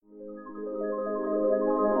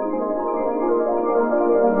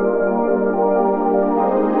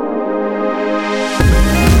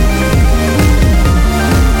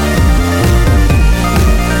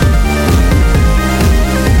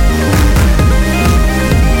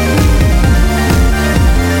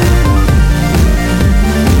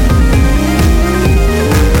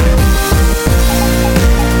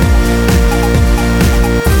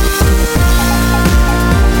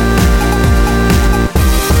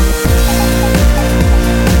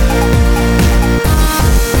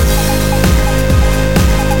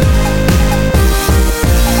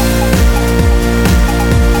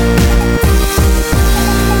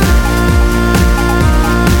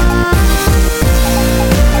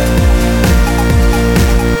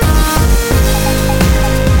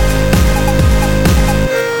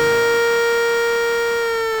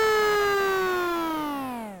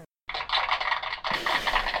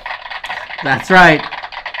That's right.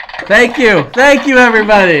 Thank you,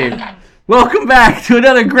 everybody. Welcome back to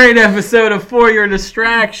another great episode of For Your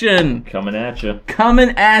Distraction. Coming at you.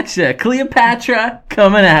 Cleopatra,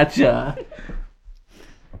 coming at you.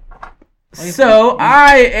 So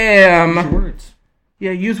I am. Use words.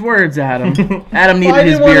 Yeah, use words, Adam. Adam needed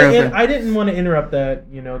his beer open. I didn't want to interrupt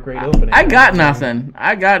that, great opening. I got nothing.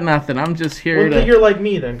 I'm just here to. You're like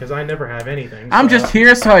me then, because I never have anything. I'm just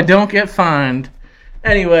here so I don't get fined.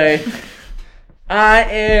 Anyway, I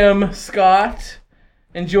am Scott,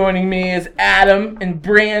 and joining me is Adam and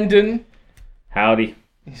Brandon. Howdy.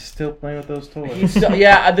 He's still playing with those toys.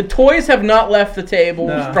 The toys have not left the table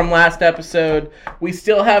No. from last episode. We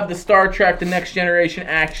still have the Star Trek The Next Generation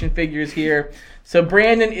action figures here. So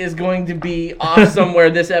Brandon is going to be off somewhere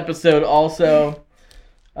this episode also.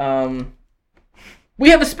 We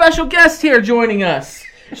have a special guest here joining us.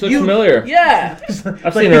 She looks familiar. Yeah.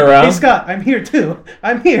 I've seen her around. Hey Scott, I'm here too.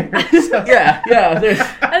 I'm here. So. Yeah.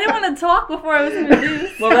 I didn't want to talk before I was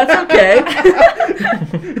introduced. Well, that's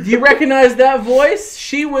okay. Do you recognize that voice?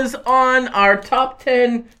 She was on our top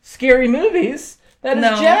 10 scary movies. That is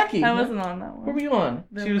Jackie. I wasn't on that one. What were you on?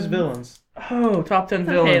 She was villains. Oh, top 10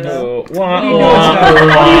 Okay, villains. though. What are you doing,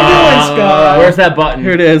 Scott? Where's that button?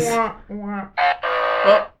 Here it is. Wah.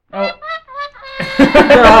 Oh,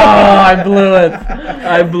 I blew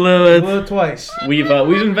it. Blew it twice. We've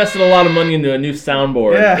invested a lot of money into a new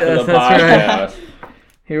soundboard Yeah. for the Yes, that's podcast.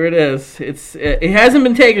 Here it is. It hasn't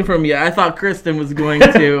been taken from you. I thought Kristen was going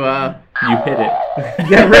to You hit it.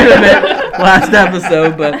 get rid of it last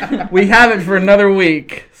episode, but we have it for another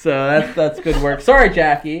week. So that's good work. Sorry,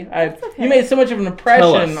 Jackie. You made so much of an Tell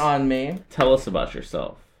impression us. on me. Tell us about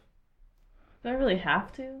yourself. Do I really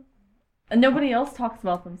have to? And nobody else talks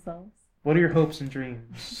about themselves. What are your hopes and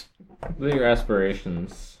dreams? What are your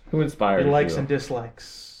aspirations? Who inspires Your likes you? and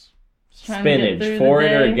dislikes. Just trying to get Spinach. through For the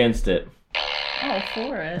it or day. against it? Oh,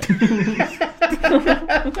 for it.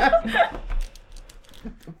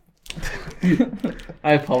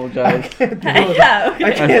 I apologize. I can't deal with it. Yeah, okay.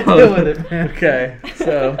 I can't deal with it, man. Okay,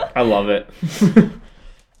 so. I love it.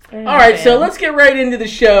 All right, so let's get right into the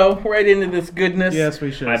show, right into this goodness. Yes,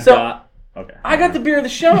 we should. Okay. I got the beer of the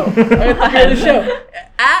show. Brandon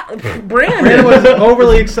Brandon was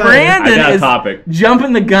overly excited. Brandon I got a is topic.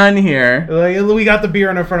 jumping the gun here. Like, we got the beer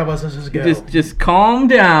in front of us. Let's just go. Just calm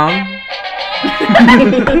down.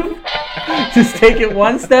 Just take it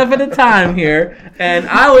one step at a time here, and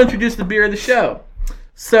I'll introduce the beer of the show.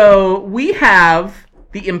 So we have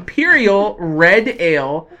the Imperial Red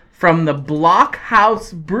Ale from the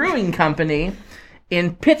Blockhouse Brewing Company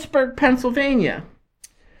in Pittsburgh, Pennsylvania.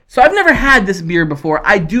 So I've never had this beer before.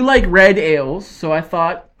 I do like red ales, so I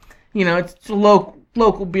thought, it's a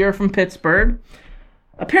local beer from Pittsburgh.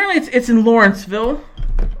 Apparently it's in Lawrenceville,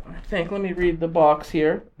 I think. Let me read the box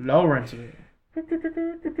here. Lawrenceville.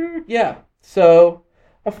 Yeah, so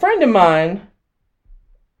a friend of mine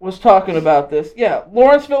was talking about this. Yeah,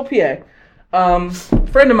 Lawrenceville, PA.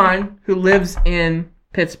 Friend of mine who lives in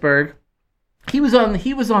Pittsburgh. He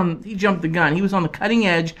jumped the gun. He was on the cutting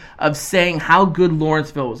edge of saying how good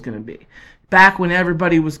Lawrenceville was going to be. Back when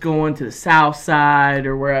everybody was going to the south side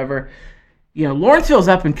or wherever. Lawrenceville's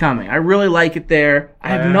up and coming. I really like it there. I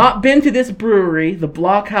have not been to this brewery, the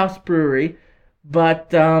Blockhouse Brewery, but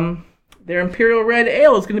their Imperial Red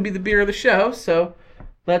Ale is going to be the beer of the show. So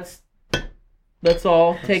let's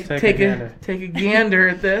all take a gander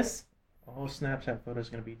at this. The whole Snapchat photo is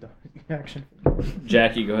going to be action.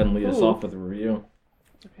 Jackie, go ahead and lead us off with a review.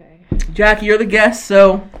 Okay. Jackie, you're the guest,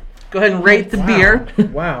 so go ahead and rate the beer.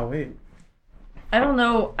 Wow, wait. I don't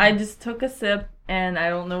know. I just took a sip, and I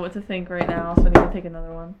don't know what to think right now, so I need to take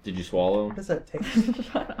another one. Did you swallow? What does that taste?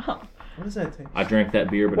 Shut up. What does that taste? I drank that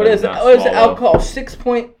beer, but What I is did it? not Oh, is it swallow. alcohol?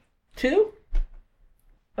 6.2?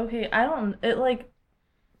 Okay,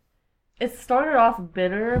 it started off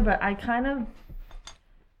bitter, but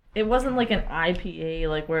it wasn't like an IPA,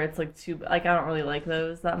 like where it's like I don't really like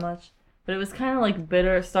those that much. But it was kind of like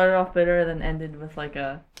bitter. It started off bitter, then ended with like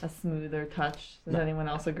a smoother touch. Does anyone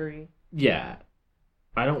else agree? Yeah.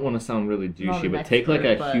 I don't want to sound really Not douchey, an but take like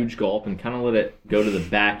expert, a but- huge gulp and kind of let it go to the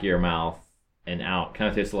back of your mouth and out. Kind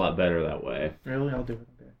of tastes a lot better that way. Really? I'll do it.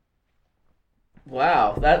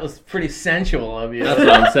 Wow, that was pretty sensual of you. That's what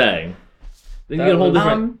I'm saying. Then you That get a whole was-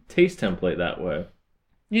 different taste template that way.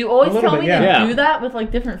 You always A little tell bit, me yeah. to Yeah. do that with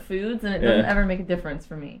like different foods, and it doesn't Yeah. ever make a difference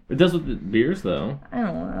for me. It does with the beers, though. I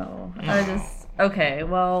don't know. Okay.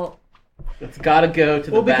 Well, It's got to go to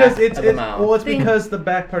the Well, back because it's of the mouth. well, it's Thing- because the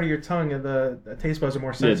back part of your tongue and the taste buds are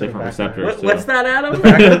more Yeah, sensitive. different back there. receptors. What's that, Adam? The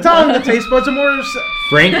back of the tongue, the taste buds are more.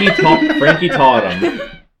 Frankie taught him.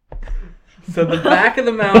 So the back of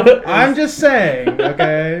the mouth. I'm just saying,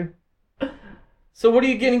 okay. So what are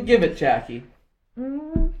you going to give it, Jackie?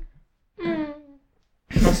 Mm. On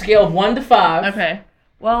a scale of 1 to 5. Okay.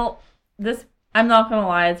 Well, I'm not gonna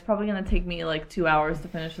lie. It's probably gonna take me like 2 hours to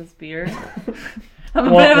finish this beer. I'm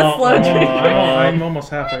a bit of a slow drinker. I'm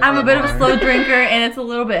almost halfway. I'm a through bit of a mine. slow drinker, and it's a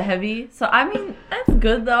little bit heavy. So I mean, that's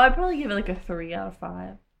good though. I'd probably give it like a 3 out of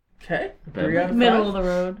 5. Okay. 3 out of 5. Middle of the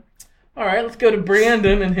road. All right, let's go to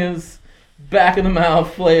Brandon and his back of the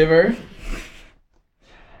mouth flavor.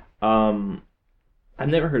 I've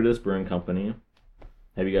never heard of this brewing company.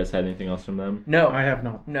 Have you guys had anything else from them? No. I have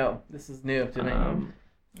not. No, this is new to me.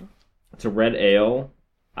 It's a red ale.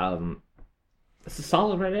 It's a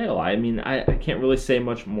solid red ale. I mean, I can't really say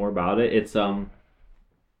much more about it. It's a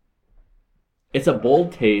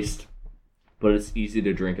bold taste, but it's easy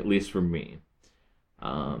to drink, at least for me.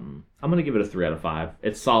 I'm gonna give it a 3 out of 5.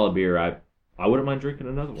 It's solid beer. I wouldn't mind drinking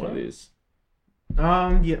another one of these.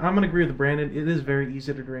 Yeah, I'm gonna agree with Brandon. It is very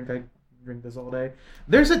easy to drink. I drink this all day.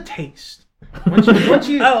 There's a taste. Once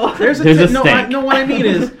you Oh. there's a There's a no, stink. what I mean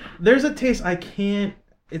is there's a taste I can't.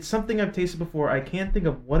 It's something I've tasted before. I can't think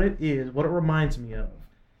of what it is, what it reminds me of.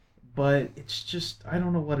 But it's just I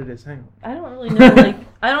don't know what it is. Hang on. I don't really know. Like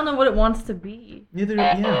I don't know what it wants to be. Neither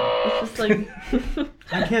yeah. It's just like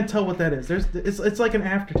I can't tell what that is. It's like an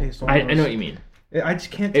aftertaste. I Almost. know what you mean. I just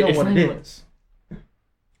can't tell It's what not it even- is.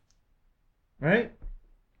 Right?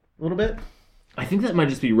 A little bit. I think that might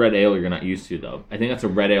just be red ale you're not used to, though. I think that's a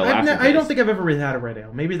red ale aftertaste. I don't think I've ever really had a red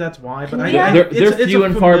ale. Maybe that's why. But Yeah. They're it's few a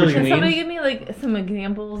and far familiar- Can between. somebody give me like some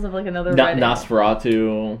examples of like another red ale?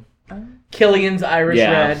 Nosferatu. Killian's Irish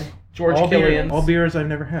Yeah. Red. George Killian's. All beers I've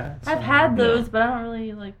never had. so- I've had those, but I don't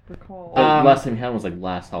really like recall. The Um, last time we had was like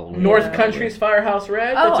last Halloween. North Yeah. Country's Firehouse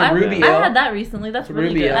Red. Oh, It's a ruby I ale. had that recently. That's It's a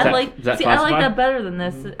really ruby good. ale. I Is that- like. is that See, I like classified? that better than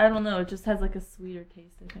this. I don't know. It just has like a sweeter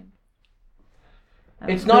taste. I think. I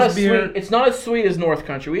don't It's know. not This as beer- sweet. It's not as sweet as North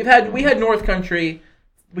Country. We had North Country.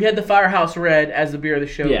 We had the Firehouse Red as the beer of the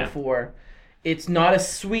show Yeah. before. It's not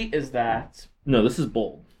as sweet as that. No, this is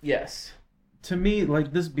bold. Yes. To me,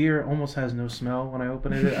 like this beer almost has no smell when I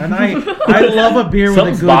open it, and I love a beer with a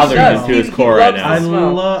Something's good bothering smell. him to his He core right loves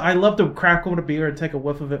now. the- I love to crack open a beer and take a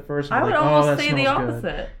whiff of it first. And I be would like, almost oh, that say the smells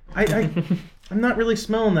good. opposite. I'm not really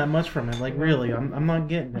smelling that much from it. Like really, I'm not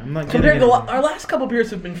getting it. I'm not Compared getting to it. our last couple beers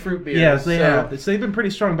have been fruit beers. Yes, they so have. They've been pretty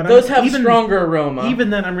strong, but Those have even, stronger aroma. Even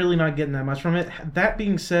then, I'm really not getting that much from it. That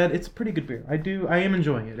being said, it's a pretty good beer. I am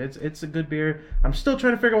enjoying it. It's a good beer. I'm still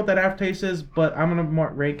trying to figure out what that aftertaste is, but I'm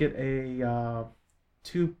gonna rank it a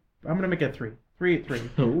 2. I'm gonna make it a 3. 3.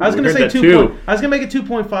 Ooh, I was gonna we say heard that 2. too. I was gonna make it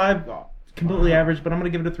 2.5, completely average, but I'm gonna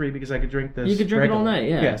give it a 3 because I could drink this. You could drink it all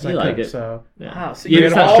regularly. night, yeah. Yes, You I like could. it. So Yeah. Wow, so You're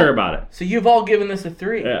you've just not all- sure about it. So you've all given this a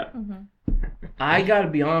 3. Yeah. I gotta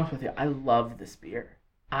be honest with you. I love this beer.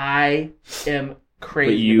 I am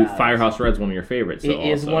crazy. But you, about Firehouse Red's one of your favorites. So It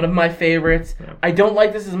is also. one of my favorites. Yeah. I don't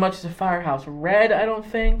like this as much as a Firehouse Red, I don't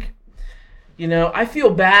think. You know, I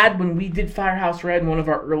feel bad when we did Firehouse Red in one of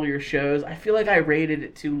our earlier shows. I feel like I rated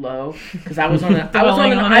it too low because I was on an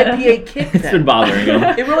Dwelling on it. IPA kick It's then. been bothering him.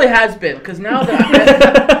 It really has been because now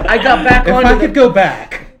that I got back if on, I could go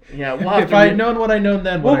back, yeah, we'll have if to I had known what I know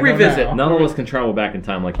then, We'll what I know revisit. now. None of us can travel back in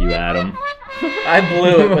time like you, Adam. I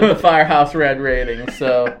blew it with the Firehouse Red rating.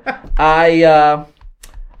 So I'm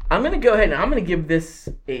gonna go ahead and I'm gonna give this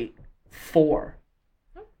a 4.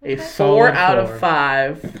 A 4 Solid out 4. of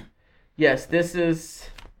 5. Yes, this is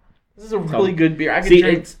a really good beer. I could See,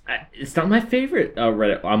 drink. it's not my favorite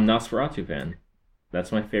red ale. I'm a Nosferatu fan.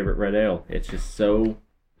 That's my favorite red ale. It's just so...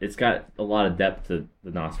 It's got a lot of depth to the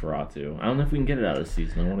Nosferatu. I don't know if we can get it out of the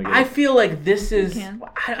season. I want to get I it. feel like this is. You can.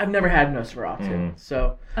 I've never had Nosferatu,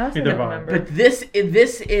 so I also Neither don't have I. remember. but this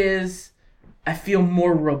is. I feel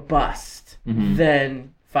more robust Mhm.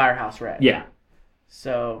 than Firehouse Red. Yeah.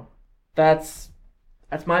 So that's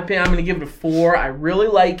my opinion. I'm going to give it a 4. I really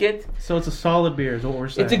like it. So it's a solid beer, is what we're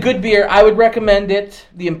saying. It's a good beer. I would recommend it.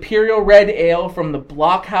 The Imperial Red Ale from the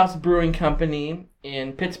Blockhouse Brewing Company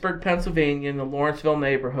in Pittsburgh, Pennsylvania, in the Lawrenceville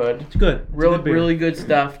neighborhood. It's good. It's a Really, good beer. really good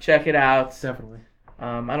stuff. Check it out. Definitely.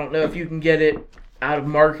 I don't know if you can get it out of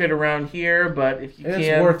market around here, but if you It's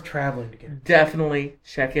can, worth traveling to get. definitely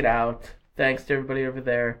check it out. Thanks to everybody over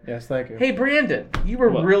there. Yes, thank you. Hey, Brandon, you were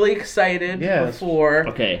What? really excited Yes. before.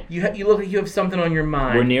 Okay. You look like you have something on your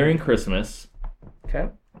mind. We're nearing Christmas, Okay.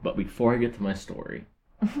 but before I get to my story,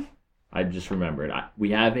 I just remembered.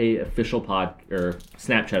 We have a official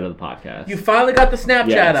Snapchat of the podcast. You finally got the Snapchat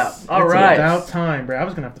Yes. up. All It's right. about time, bro. I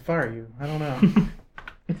was gonna have to fire you. I don't know.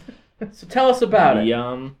 So tell us about it.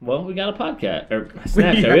 Well, we got a podcast. Or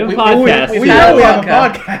Snapchat. We have a we- podcast. we We have know a we have a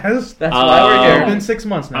podcast. podcast. That's why we're It's here. been 6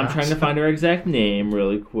 months now. I'm trying to find our exact name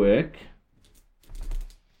really quick.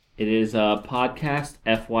 It is podcast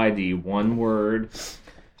FYD, one word.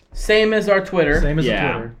 Same as our Twitter. Same as Yeah.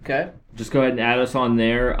 the Twitter. Okay. Just go ahead and add us on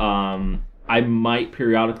there. I might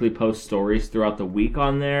periodically post stories throughout the week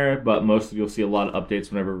on there, but mostly you'll see a lot of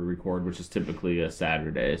updates whenever we record, which is typically a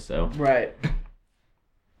Saturday. So Right.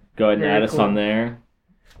 go ahead and Very add us cool. on there.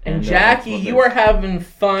 And Jackie, you are having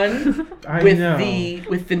fun I with know. the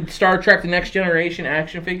Star Trek: The Next Generation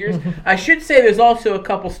action figures. I should say there's also a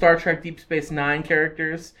couple Star Trek Deep Space Nine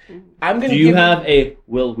characters. I'm gonna. Do you give have a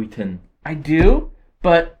Will Wheaton? I do,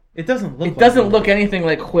 but It doesn't look. it doesn't like look anything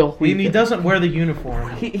like Will And Wheaton. he doesn't wear the uniform.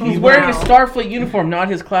 He's wearing a Starfleet uniform, not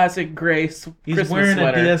his classic gray He's Christmas wearing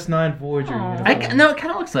sweater. a DS9 Voyager Aw. uniform. No, it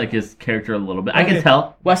kind of looks like his character a little bit. I Okay. can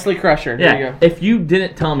tell. Wesley Crusher. There you Yeah. go. If you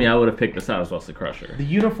didn't tell me, I would have picked this out as Wesley Crusher. The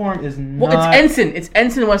uniform is not. Well, it's Ensign. It's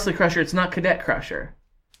Ensign Wesley Crusher. It's not Cadet Crusher.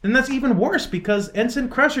 And that's even worse because Ensign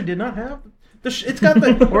Crusher did not have it's got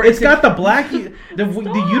the Or it's is got the black the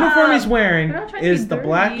uniform he's wearing You're not trying to is be the dirty,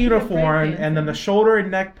 black you're uniform, breaking and then the shoulder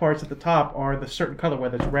and neck parts at the top are the certain color,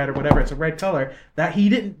 whether it's red or whatever. It's a red color that he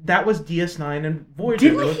didn't. That was DS9 and Voyager.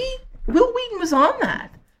 Didn't he? Will Wheaton was on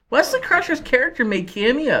that. Wesley Crusher's character made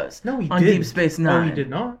cameos No, he on didn't. Deep Space Oh, Nine. he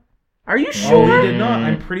did not. Are you Oh, sure? he did not.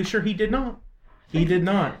 I'm pretty sure he did not. He did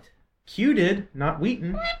not. Q did, not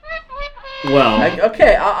Wheaton. Well,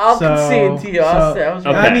 Okay, I'll So- concede to you. I'll so- say I was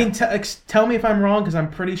Okay. right. I mean, tell me if I'm wrong because I'm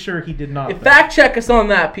pretty sure he did not. Fact check us on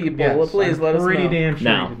that, people. Yes, Please I'm let us pretty know. damn sure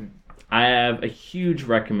Now. he didn't. I have a huge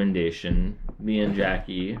recommendation. Me and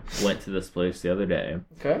Jackie went to this place the other day.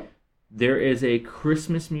 Okay. There is a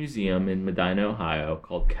Christmas museum in Medina, Ohio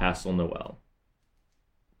called Castle Noel.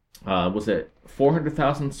 Was it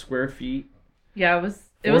 400,000 square feet? Yeah, it was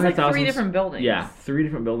like 400,000 3 different buildings. Yeah, 3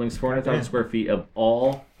 different buildings, 400,000 Okay. square feet of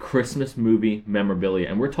all Christmas movie memorabilia.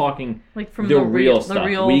 And we're talking Like from the real the stuff.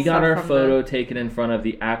 real We got stuff our from photo taken in front of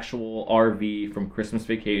the actual RV from Christmas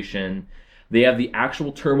Vacation. They have the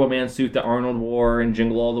actual Turbo Man suit that Arnold wore in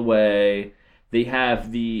Jingle All the Way. They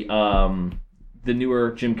have the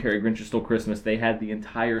newer Jim Carrey Grinch Who Stole Christmas. They had the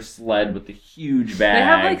entire sled with the huge bag. They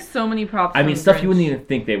have like so many props. I mean, from stuff you Grinch. wouldn't even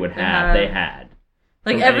think they would have. They had.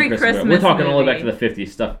 Like From every any Christmas movie. We're talking all the way back to movie. the 50s,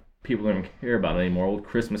 stuff people don't even care about anymore. Old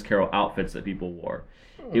Christmas Carol outfits that people wore.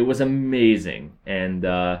 It was amazing, and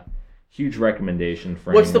huge recommendation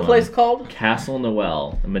for What's the anyone. place called? Castle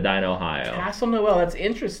Noel in Medina, Ohio. Castle Noel. That's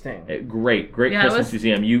interesting. Great Yeah, it Christmas was-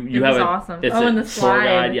 museum. You it have was a awesome. It's Oh, a and the tour slide.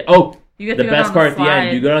 guide. Yeah. Oh, You get the to go best down part the at the end.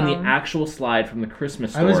 slide, You go on the um, actual slide from the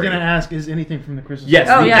Christmas I story. was gonna ask, is anything from the Christmas? Yes,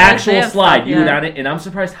 Oh, the yeah, actual they have slide. stuff, You go yeah. down it, and I'm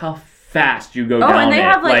surprised how fast you go Oh, down and they it.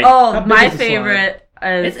 have like how big my is the slide? favorite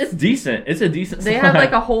is It's decent. It's a decent they slide. have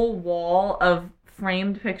like a whole wall of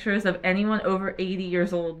framed pictures of anyone over 80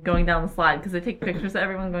 years old going down the slide because they take pictures of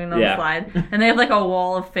everyone going down Yeah. the slide, and they have like a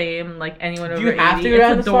wall of fame like anyone Do over you 80. have to go It's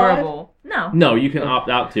down the slide? adorable. No. No, you can opt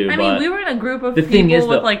out to. I but mean, we were in a group of the people thing is,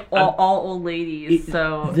 with though, like all old ladies,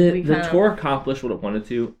 so the we the kind of- tour accomplished what it wanted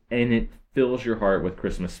to, and it fills your heart with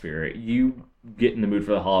Christmas spirit. You get in the mood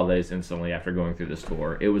for the holidays instantly after going through this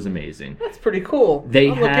tour. It was amazing. That's pretty cool. They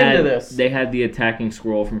I'll look had into this. they had the attacking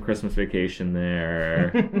squirrel from Christmas Vacation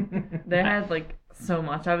there. They had like so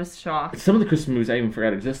much. I was shocked. Some of the Christmas movies I even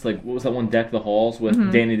forgot exist. Like what was that one, Deck the Halls with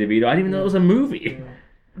Mm-hmm. Danny DeVito? I didn't even know it was a movie.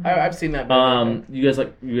 I've seen that. movie. You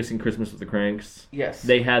guys seen Christmas with the Cranks? Yes.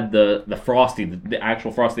 They had the Frosty, the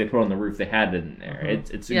actual Frosty they put on the roof. They had it in there.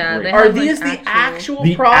 It's a Yeah, great. they Are have, like, these the actual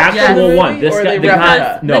The props? actual in the movie, one. This or guy- they the replica?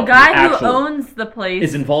 guy- no, the guy the who actual- owns the place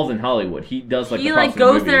is involved in Hollywood. He does like he the like props in the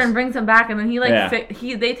goes there movies. and brings them back, and then he like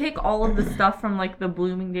Yeah. they take all of the stuff from like the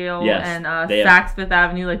Bloomingdale Yes, and they have- Saks Fifth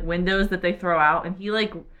Avenue like windows that they throw out, and he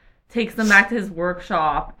like takes them back to his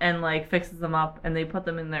workshop and like fixes them up, and they put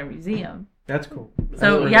them in their museum. That's cool.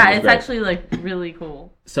 So That's yeah, really it's great. actually like really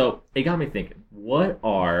cool. So it got me thinking. What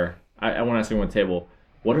are I want to ask you on the table?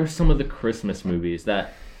 What are some of the Christmas movies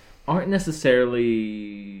that aren't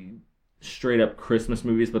necessarily straight up Christmas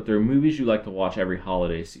movies, but they're movies you like to watch every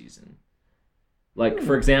holiday season? Like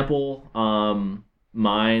for example,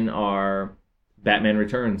 mine are Batman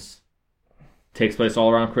Returns. Takes place all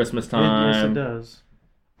around Christmas time. Yes, it does.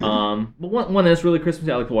 But one that's really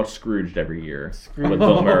Christmassy, I like to watch Scrooged every year with Oh,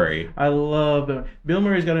 Bill Murray. I love Bill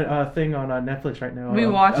Murray's got a thing on Netflix right now. We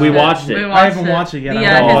watched We it. watched it. I haven't watched it yet. The,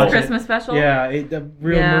 I wanna watch his it. Christmas special. Yeah, the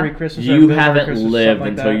real Yeah. Murray Christmas. You Bill Murray haven't Christmas, lived something like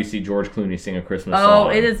until that. you see George Clooney sing a Christmas Oh,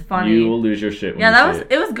 song. it is funny. You will lose your shit when Yeah, you that see was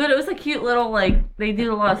it was good. It was a cute little like they did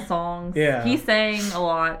a lot of songs. Yeah. He sang a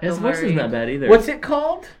lot. His Bill voice isn't Murray. that bad either. What's it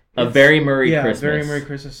called? A Very Murray Yeah, Christmas? very Merry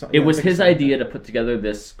Christmas. song. It Yeah, was I think his so. idea to put together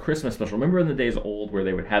this Christmas special. Remember in the days old where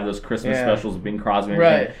they would have those Christmas Yeah. specials with Bing Crosby and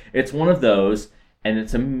Right. everything? It's one of those, and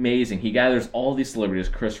it's amazing. He gathers all these celebrities,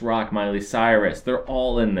 Chris Rock, Miley Cyrus, they're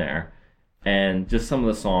all in there. and just some of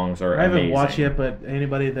the songs are I haven't amazing. watched yet, but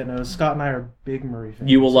anybody that knows, Scott and I are big Murray fans.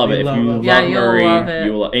 You will love We it if you love Yeah, you'll Murray. love it.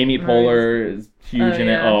 You will love Amy Poehler is huge in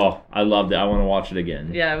it. yeah. Oh, I loved it. I want to watch it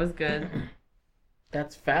again. Yeah, it was good.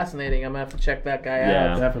 That's fascinating. I'm gonna have to check that guy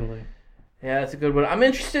Yeah. out. Definitely. Yeah, that's a good one. I'm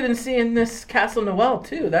interested in seeing this Castle Noel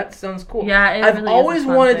too. That sounds cool. Yeah, it I've really is a always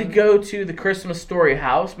fun wanted thing. to go to the Christmas Story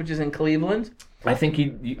house, which is in Cleveland. I think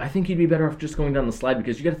you'd be better off just going down the slide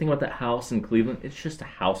because you got to think about that house in Cleveland. It's just a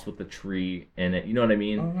house with a tree in it. You know what I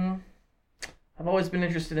mean? Mm-hmm. I've always been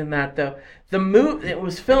interested in that though. It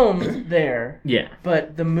was filmed there, Yeah.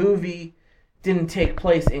 but the movie didn't take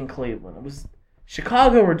place in Cleveland. It was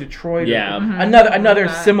Chicago or Detroit. Yeah. Or Mhm. another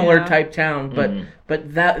That, similar yeah. type town, but Mhm.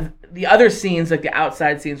 but that the other scenes, like the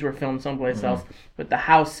outside scenes, were filmed someplace Mhm. else. But the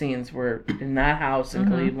house scenes were in that house in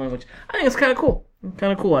Mhm. Cleveland, which I think is kind of cool.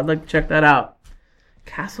 I'd like to check that out.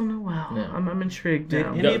 Castle Noel. Yeah. I'm intrigued Did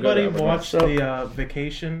now. anybody go. watch So- the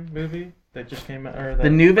Vacation movie that just came out? Or The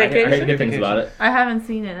new I Vacation. heard good things about it. I haven't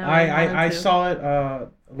seen it. I saw it a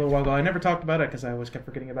little while ago. I never talked about it because I always kept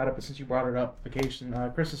forgetting about it. But since you brought it up, Vacation,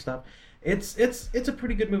 Christmas stuff, it's a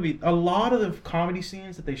pretty good movie. A lot of the comedy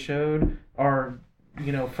scenes that they showed are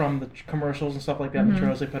from the commercials and stuff like that, the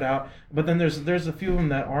trailers they put out. But then there's a few of them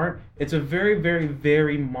that aren't. It's a very very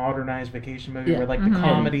very modernized vacation movie Yeah. where like the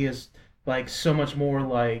comedy is like so much more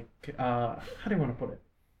like how do you want to put it?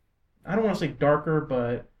 I don't want to say darker,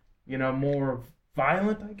 but more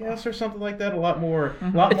violent, I guess, or something like that. A lot more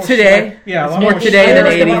Today. Yeah, a It's lot more more today swear- than a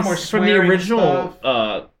lot 80s. more From the swearing original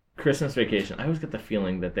stuff. Christmas Vacation, I always get the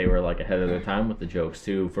feeling that they were like ahead of their time with the jokes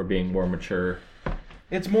too, for being more mature.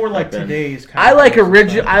 It's more like then. today's. Kind I of like Christmas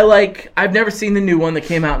original. stuff. I've never seen the new one that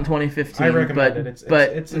came out in 2015. I recommend but, it. but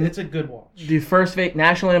It's a good watch. the first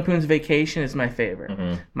National Lampoon's Vacation is my favorite.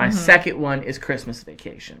 Mhm. My second one is Christmas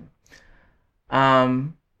Vacation.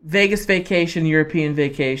 Vegas Vacation, European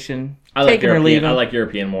Vacation. I like Take 'em or leave European. I 'em. like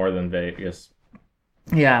European more than Vegas.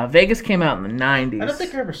 Yeah, Vegas came out in the 90s. I don't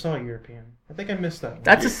think I ever saw European. I think I missed that one.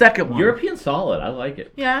 That's the second one. European solid. I like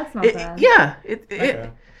it. Yeah, it's not It, bad. yeah, Okay.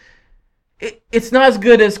 it's not as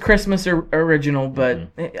good as Christmas original, but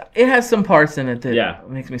it has some parts in it that Yeah.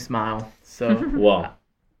 makes me smile. So Well,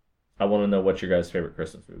 I want to know what your guys' favorite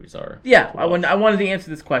Christmas movies are. yeah, I wanted to answer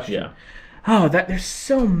this question. Yeah. Oh, there's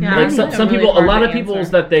so many. Yeah, Like I some think some they're people, really a lot hard of to people's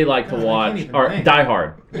answer. that they like to God, I watch can't even are think. Die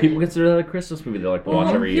Hard. People consider that a Christmas movie they like to watch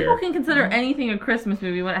Well, every people year. can consider anything a Christmas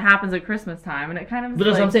movie when it happens at Christmas time, and it kind of. But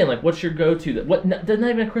that's what I'm saying. Like, what's your go-to? That's not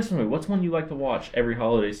even a Christmas movie. What's one you like to watch every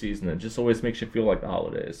holiday season that just always makes you feel like the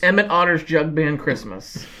holidays? Emmett Otter's Jug Band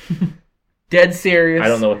Christmas. Dead serious. I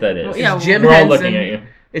don't know what that is. Well, yeah, Jim We're all Henson. looking at you.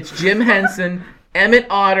 It's Jim Henson, Emmett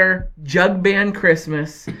Otter, Jug Band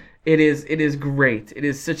Christmas. It is great.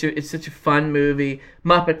 It's such a fun movie.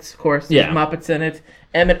 Muppets, of course. There's Yeah. Muppets in it.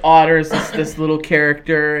 Emmett Otter's this little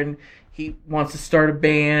character, and he wants to start a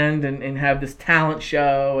band and have this talent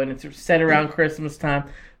show, and it's set around Christmas time.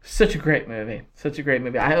 Such a great movie. Such a great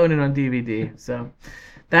movie. I own it on DVD, so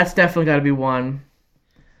that's definitely got to be one.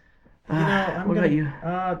 What about you?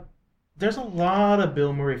 There's a lot of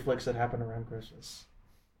Bill Murray flicks that happen around Christmas.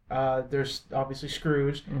 There's obviously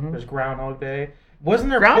Scrooge. There's Groundhog Day.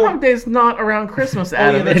 Wasn't there Groundhog Day's not around Christmas,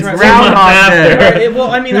 Adam. yeah, that's It's right. Groundhog Day. After.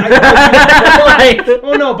 Well, I mean,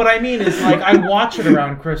 well, no, but I mean, it's like I watch it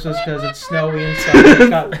around Christmas because it's snowy and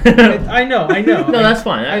stuff. I know. No, that's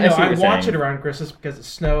fine. I I know. see what I you're watch saying. it around Christmas because it's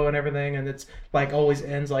snow and everything, and it's like always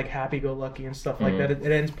ends like happy-go-lucky and stuff like that. It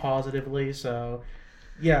ends positively, so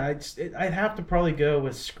yeah, I'd have to probably go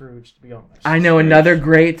with Scrooge to be honest. I know another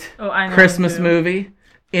great I know Christmas too. movie,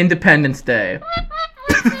 Independence Day.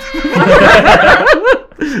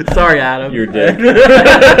 Sorry, Adam. You're a dick.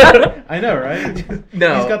 I know, right?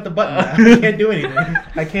 No. He's got the button now. I can't do anything.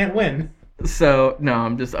 I can't win. So no,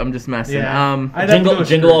 I'm just messing. Yeah. I'd have to go Jingle, with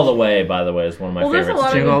Jingle All Scrooge. the Way, by the way, is one of my Well, there's a favorites. lot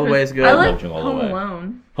of Jingle good All the Way is good. I I love like Jingle All Home the Way.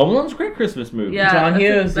 Alone. Home Alone's a great Christmas movie. Yeah, John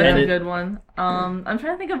Hughes, That's and a it- good one. I'm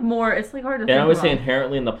trying to think of more. It's like hard to And think I always about. say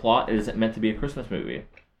inherently in the plot, it isn't meant to be a Christmas movie.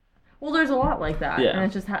 Well, there's a lot like that, Yeah. and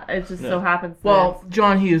it just Yeah. so happens. That Well,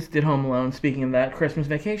 John Hughes did Home Alone. Speaking of that, Christmas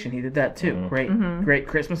Vacation, he did that too. Mhm. Great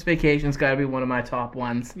Christmas Vacation's got to be one of my top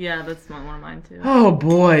ones. yeah, that's one of mine too. Oh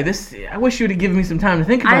boy, I wish you would have given me some time to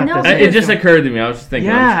think about I know, this. It just occurred to me. I was just thinking.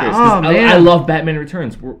 Yeah, I'm just curious, 'cause oh, man. I love Batman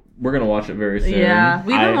Returns. We're gonna watch it very soon. Yeah,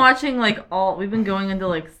 we've been I- watching we've been going into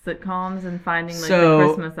like sitcoms and finding like So, the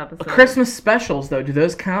Christmas episodes. Christmas specials though, do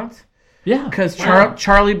those count? Yeah, Because Wow.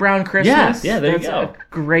 Charlie Brown Christmas. Yeah, there you that's go. a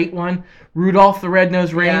great one. Rudolph the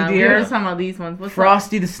Red-Nosed Yeah, we were Reindeer. just talking about these ones. What's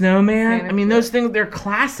Frosty the Snowman. Santa I mean, Claus. those things, they're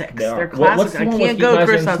classics. They are. They're What- classics. What's the I one can't with go Heat Miser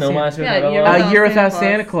Christmas and Snow Santa. Miser? Yeah, Is that Year all? Without Year Without Santa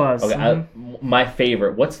Santa Claus. Okay, my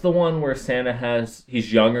favorite. What's the one where Santa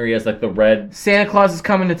he's younger? He has like the red. Santa Claus is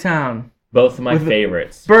coming to town. Both of my With the-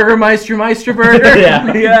 favorites. Burgermeister Burger.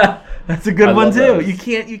 Yeah. Yeah. That's a good I one love too. those.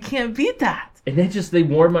 You can't beat that. And they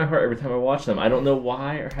warm my heart every time I watch them. I don't know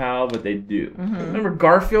why or how, but they do. Remember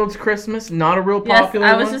Garfield's Christmas? Not a real Yes, popular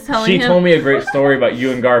I was one. just telling She him. told me a great story about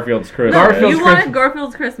you and Garfield's Christmas. Garfield's You Christmas. wanted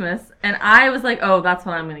Garfield's Christmas, and I was like, oh, that's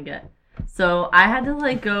what I'm gonna get. So I had to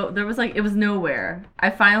like go. There was like it was nowhere.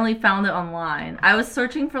 I finally found it online. I was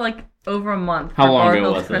searching for like over a month. How for long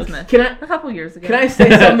ago Garfield's was this? Christmas. Can I A couple years ago. can I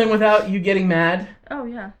say something without you getting mad? Oh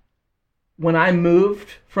yeah. When I moved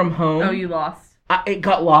from home, Oh, you lost. it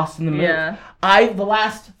got lost in the move. Yeah. The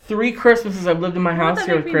last 3 Christmases I've lived in my house that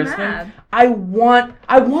here make with me Kristen, mad? I want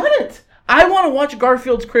it. I want to watch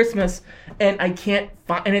Garfield's Christmas, and I can't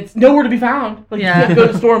find, and it's nowhere to be found. Like Yeah. you can't go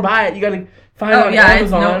to the store and buy it. You got to find it Oh on yeah,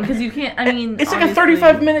 it's Amazon. no because you can't. I mean, It's like a obviously-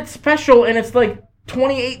 35-minute special, and it's like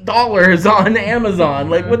 $28 on Amazon.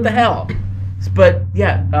 Like, what the hell? But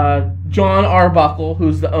yeah, John Arbuckle,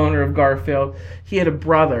 who's the owner of Garfield, he had a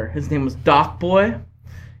brother. His name was Doc Boy.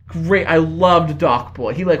 Great, I loved Doc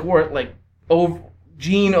Boy. He like wore like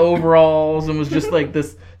jean overalls and was just like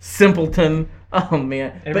this simpleton. Oh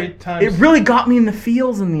man! Every But time- it really got me in the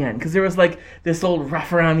feels in the end because there was like this old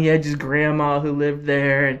rough around the edges grandma who lived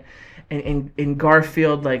there, and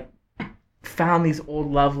Garfield like found these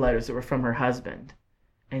old love letters that were from her husband,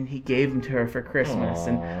 and he gave them to her for Christmas. Aw.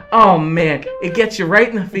 And oh man, it gets you right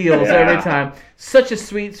in the feels every time. Such a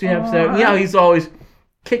sweet episode. You know, he's always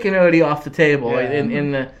kicking Odie off the table Yeah.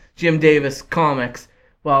 in the Jim Davis comics.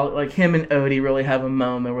 Well, like him and Odie really have a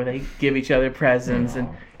moment where they give each other presents, and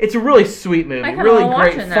it's a really sweet movie, I kinda really wanna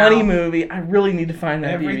watch great, it now. funny movie. I really need to find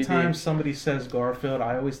that Every DVD. time somebody says Garfield,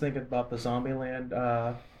 I always think about the Zombieland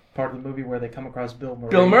part of the movie where they come across Bill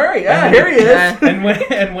Murray. Bill Murray, yeah, And- here he is. Yeah.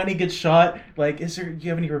 and when he gets shot, like, do you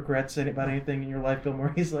have any regrets about anything in your life, Bill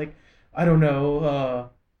Murray's like, I don't know,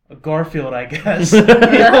 Garfield, I guess. Every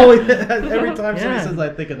time somebody Yeah. says, I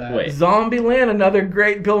think of that. Wait. Zombieland, another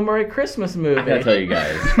great Bill Murray Christmas movie. I gotta tell you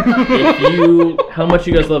guys, how much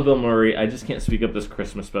you guys love Bill Murray, I just can't speak up this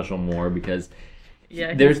Christmas special more because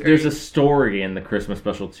Yeah, there's a great. story in the Christmas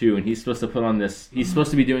special too, and he's supposed to put on this. He's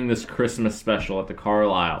supposed to be doing this Christmas special at the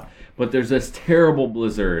Carlisle, but there's this terrible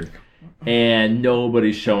blizzard, and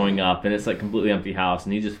nobody's showing up, and it's like completely empty house,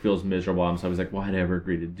 and he just feels miserable. So I was like, why'd I ever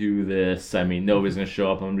agree to do this? I mean, nobody's gonna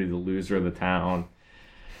show up. I'm gonna be the loser of the town.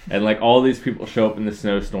 And like all these people show up in the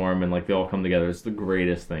snowstorm, and like they all come together. It's the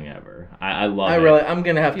greatest thing ever. I love it. I'm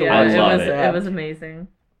gonna have to Yeah, watch I love this. it. it was amazing.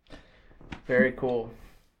 Very cool.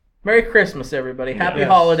 Merry Christmas, everybody. Happy Yes.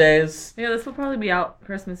 holidays. Yeah, this will probably be out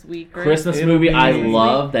Christmas week, right? Christmas It'll movie be- I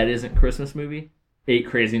love that isn't Christmas movie. 8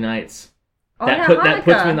 Crazy Nights. Oh, that yeah, that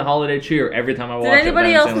puts Hanukkah. me in the holiday cheer every time I watch Did it. anybody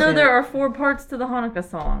The Adam else know Sandler- there are 4 parts to the Hanukkah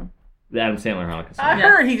song? The Adam Sandler Hanukkah song. I Yes.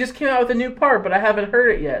 heard he just came out with a new part, but I haven't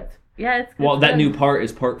heard it yet. Yeah, it's good. Well, that good. new part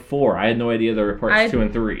is part 4. I had no idea there were parts I 2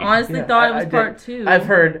 and 3. Honestly, Yeah, thought it I was did. part 2. I've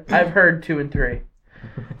heard 2 and 3.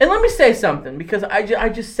 And let me say something because I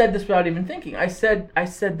just said this without even thinking. I said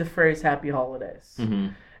the phrase "Happy Holidays," hmm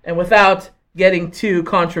and without getting too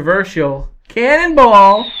controversial,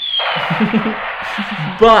 cannonball.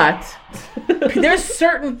 But there's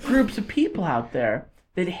certain groups of people out there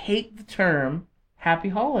that hate the term "Happy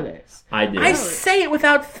Holidays." I do. I say it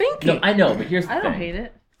without thinking. No, I know, but here's the I thing. don't hate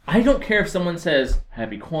it. I don't care if someone says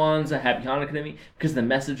Happy Kwanzaa, Happy Hanukkah to me, because the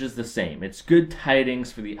message is the same. It's good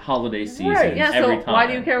tidings for the holiday season Right. Yeah, every so time. why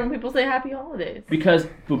do you care when people say Happy Holidays? Because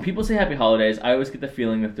when people say Happy Holidays, I always get the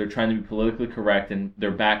feeling that they're trying to be politically correct and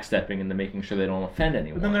they're backstepping into making sure they don't offend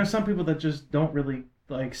anyone. But then there are some people that just don't really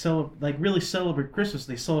really celebrate Christmas.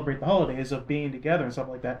 They celebrate the holidays of being together and stuff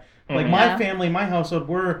like that. Like my Yeah. family, my household,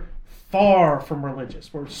 we're far from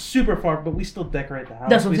religious. We're super far, but we still decorate the house.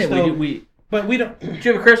 That's what I'm saying. Still, We but we don't. Do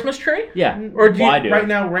you have a Christmas tree? yeah. Or do you- Well, I do. Right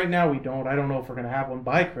now we don't. I don't know if we're gonna have one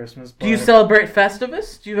by Christmas. But Do you celebrate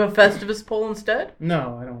Festivus? Do you have a Festivus pole instead?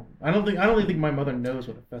 No, I don't. I don't even think my mother knows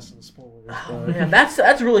what a Festivus pole is. But Man, that's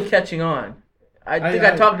really catching on. I think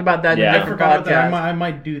I I- talked about that in Yeah. a I different forgot about that. podcast. I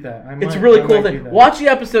might do that. It's a really I cool might do thing. that. Watch the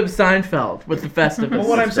episode of Seinfeld with the Festivus. But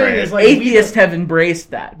what I'm That's saying great. is, like, we Atheists don't- have embraced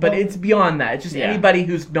that, but Well- it's beyond that. It's just Yeah. anybody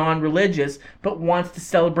who's non-religious but wants to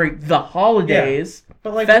celebrate the holidays.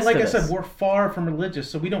 But like I Festivus. said, we're far from religious,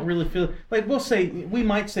 so we don't really feel like we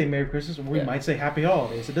might say Merry Christmas or we Yeah. might say Happy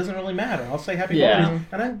Holidays. It doesn't really matter. I'll say Happy Yeah. Holidays,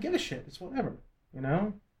 and I don't give a shit. It's whatever, you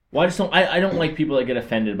know. Well, I don't like people that get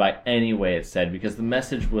offended by any way it's said because the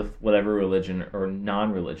message with whatever religion or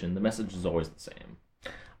non-religion, the message is always the same.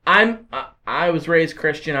 I was raised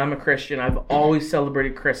Christian. I'm a Christian. I've always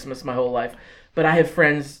celebrated Christmas my whole life. But I have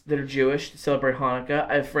friends that are Jewish that celebrate Hanukkah.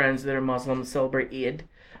 I have friends that are Muslim that celebrate Eid.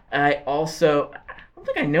 I don't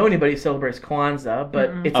think I know anybody who celebrates Kwanzaa,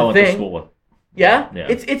 but it's I a went to thing. school with Yeah? Yeah.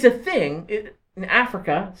 It's a thing in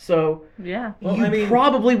Africa, so Yeah. Well, you I mean-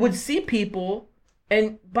 probably would see people,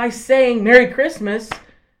 and by saying Merry Christmas,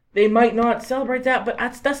 they might not celebrate that, but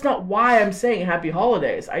that's not why I'm saying Happy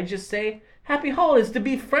Holidays. I just say Happy Holidays to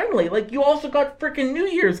be friendly. Like, you also got freaking New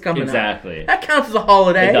Year's coming up. Exactly. That counts as a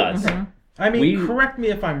holiday. It does. Mhm. I mean, We- correct me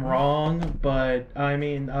if I'm wrong, but I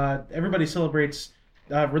mean, everybody celebrates.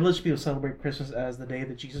 Religious people celebrate Christmas as the day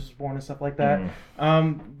that Jesus was born and stuff like that.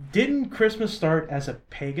 Didn't Christmas start as a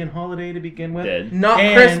pagan holiday to begin with? Did. Not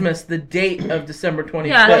And- Christmas, the date of December 25th.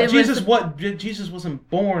 Yeah, But it was- Jesus wasn't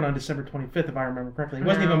born on December 25th, if I remember correctly. He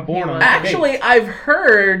wasn't No, even born he on wasn't. that date. Actually, I've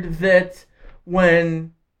heard that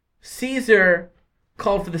when Caesar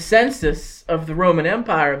called for the census of the Roman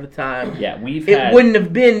Empire of the time, Yeah, we've it had... wouldn't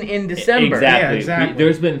have been in December. Exactly. Yeah, exactly.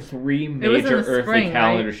 There's been 3 was in major the earthly spring,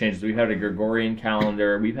 calendar right? changes. We've had a Gregorian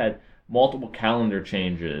calendar. We've had multiple calendar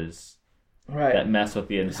changes Right. that mess with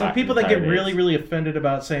the entire. So people that get entire really, days. really offended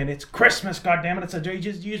about saying it's Christmas, goddammit, it's a day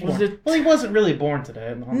Jesus Was born. it- Well, he wasn't really born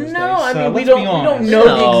today on this day. No, I so mean, we let's don't be honest. know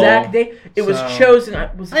the No. exact date. It was So- chosen.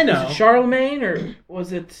 Was I know. it Charlemagne or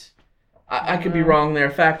was it? I could be wrong there.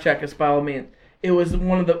 Fact check us by all means. It was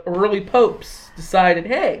one of the early popes decided,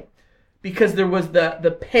 hey, because there was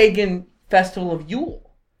the pagan festival of Yule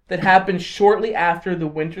that happened shortly after the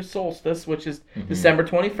winter solstice, which is December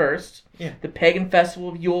 21st. Yeah. The pagan festival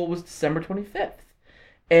of Yule was December 25th.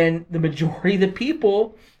 And the majority of the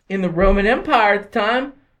people in the Roman Empire at the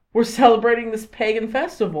time were celebrating this pagan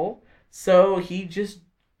festival. So he just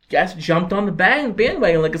jumped on the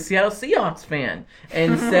bandwagon like a Seattle Seahawks fan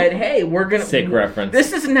and said, hey, we're going to... Sick reference.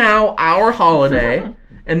 This is now our holiday,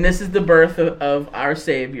 and this is the birth of our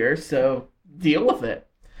Savior, so deal with it.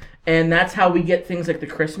 And that's how we get things like the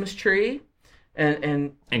Christmas tree.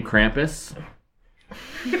 And And Krampus.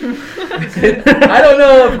 I don't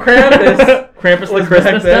know if Krampus... Krampus the was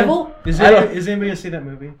Christmas back then. devil? Is I don't- anybody gonna see that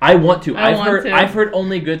movie? I want to. I want to. I've heard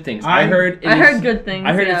only good things. I heard good things.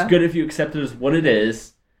 I heard yeah. it's good if you accept it as what it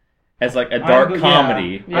is, as like a dark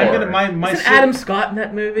comedy. Yeah. I'm or- gonna my Isn't si- Adam Scott in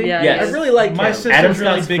that movie? Yeah, Yes. I really like My him. sister- Adam Sister's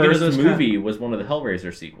really Scott's big into first those kind- movie was one of the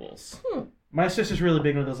Hellraiser sequels. My sister's really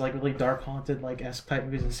big into those like really dark haunted like esque type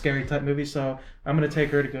movies and scary type movies, so I'm gonna take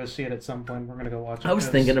her to go see it at some point. We're gonna go watch it. I was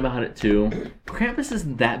 'cause- thinking about it too. Krampus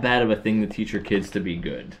isn't that bad of a thing to teach your kids to be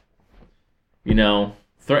good. You know,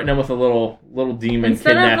 threaten them with a little demon,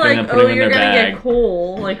 Instead of kidnapping them, like, putting oh, them in you're their gonna bag. get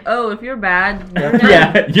coal. Like, oh, if you're bad, you're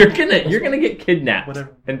Yeah, you're gonna get kidnapped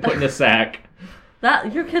Whatever. and put in a sack.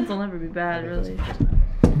 that your kids will never be bad, really.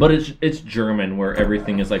 But it's German, where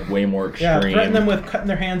everything is like way more Yeah, extreme. threaten them with cutting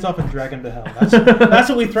their hands off and dragging them to hell. That's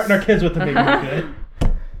what we threaten our kids with to make them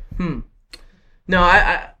good. No,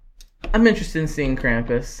 I'm interested in seeing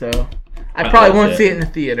Krampus, so I I probably watched won't it. see it in the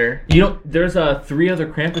theater. You know, there's 3 other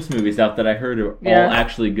Krampus movies out that I heard are Yeah. all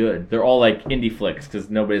actually good. They're all like indie flicks because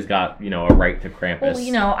nobody's got a right to Krampus.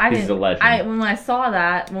 Well, I He's didn't. a legend. When I saw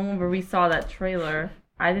that, whenever we saw that trailer,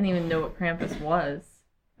 I didn't even know what Krampus was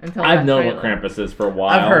until I've that known trailer. what Krampus is for a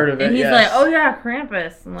while. I've heard of it. And he's yes. like, "Oh yeah,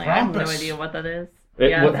 Krampus." I'm like, I have no Krampus. idea what that is. It,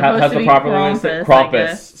 Yeah, what, it's how's supposed the to be proper Krampus, I Krampus.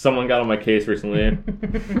 guess. Someone got on my case recently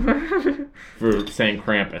for saying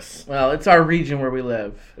Krampus. Well, it's our region where we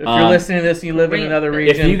live. If you're Um, listening to this and you live in another If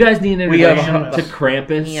region, you guys need an we have introduction a- to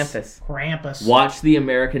Krampus, Krampus. Krampus. watch the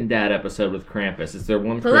American Dad episode with Krampus. It's their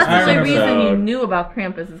one So that's Christmas the only episode. reason you knew about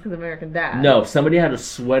Krampus is because American Dad. No, somebody had a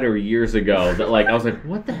sweater years ago that I was like,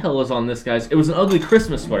 what the hell is on this guy's? It was an ugly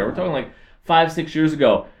Christmas sweater. We're talking like 5-6 years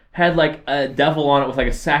ago. Had like a devil on it with like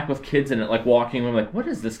a sack with kids in it, like walking. I'm like, what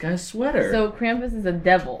is this guy's sweater? So Krampus is a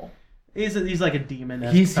devil. He's like a demon.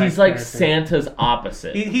 he's like Santa's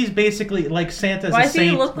opposite. He's basically like Santa's Why a does he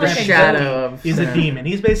saint. look like dressed a as shadow goat. of He's a Santa. demon.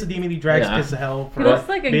 He's basically a demon. He drags Yeah. kids to hell for He looks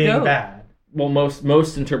like a being goat. bad. Well,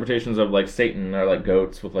 most interpretations of like Satan are like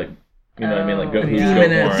goats with like, you know what I mean, like goat Oh, huge yeah. goat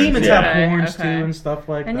Demon- horns. Demons yeah. have Okay, horns okay. too and stuff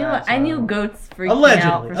like I knew that. I knew so- goats freaked Allegedly.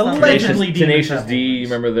 me out for some Allegedly. reason. demons Tenacious have D. horns.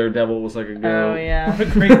 Remember their devil was like a goat. Oh yeah. What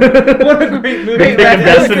a great movie. Big Dick of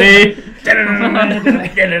Destiny.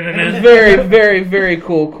 Very, very, very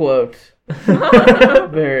cool quote.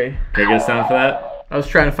 Very. Can I get a sound for that? I was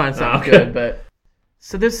trying to find something Okay. good, but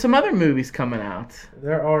so there's some other movies coming out.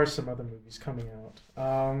 There are some other movies coming out.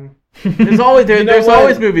 There's always You know there's what?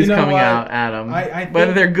 always movies You know coming what? out, Adam. I Whether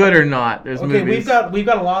think- they're good or not, there's Okay, movies. we've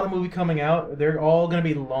got a lot of movie coming out. They're all going to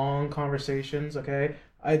be long conversations. Okay,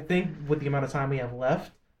 I think with the amount of time we have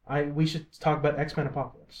left, we should talk about X-Men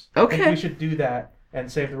Apocalypse. I think Okay. we should do that and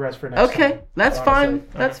save the rest for next time. Okay, that's honestly. fine.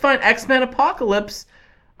 That's fine. X-Men Apocalypse.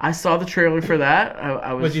 I saw the trailer for that.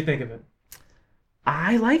 I was. What'd you think of it?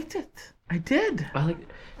 I liked it. I did. I like.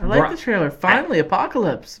 I liked the trailer. Finally,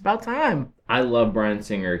 Apocalypse. About time. I love Bryan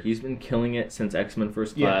Singer. He's been killing it since X-Men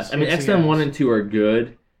First Class. Yes, I mean, yes, X-Men he 1 has. and 2 are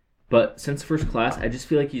good, but since First Class, I just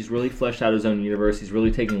feel like he's really fleshed out his own universe. He's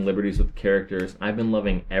really taking liberties with the characters. I've been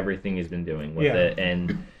loving everything he's been doing with it,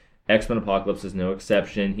 and X-Men Apocalypse is no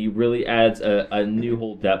exception. He really adds a new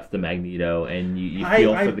whole depth to Magneto, and you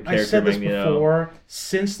feel for the character I said this Magneto. before.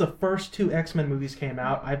 Since the first 2 X-Men movies came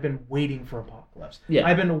out, I've been waiting for Apocalypse. Yeah.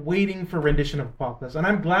 I've been waiting for rendition of Apocalypse, and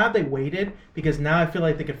I'm glad they waited because now I feel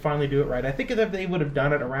like they could finally do it right. I think if they would have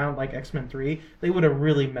done it around like X-Men 3, they would have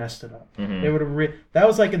really messed it up. Mhm. They would have that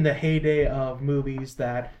was like in the heyday of movies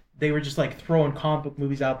that they were just like throwing comic book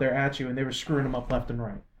movies out there at you, and they were screwing them up left and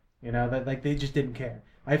right. You know, that like they just didn't care.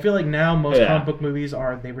 I feel like now most comic book movies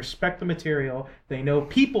they respect the material. They know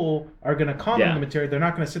people are going to comment on the material. They're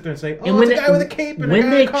not going to sit there and say, "Oh, it's a guy with a cape." And when a guy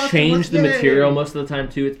they in a costume, change let's the get it." material most of the time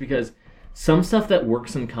too, it's because some stuff that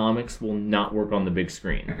works in comics will not work on the big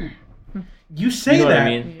screen. You say You know what that. I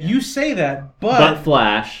mean? You say that, But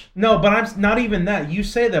Flash, no, but I'm not even that. You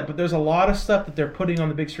say that, but there's a lot of stuff that they're putting on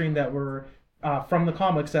the big screen that were from the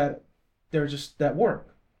comics that that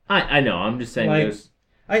work. I know. I'm just saying Like, there's.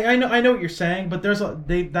 I know what you're saying, but that's what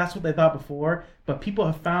they thought before. But people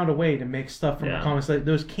have found a way to make stuff from the comics, like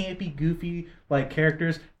those campy, goofy like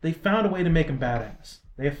characters. They found a way to make them badass.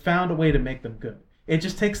 They have found a way to make them good. It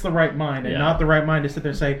just takes the right mind, and not the right mind to sit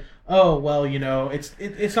there and say, "Oh, well,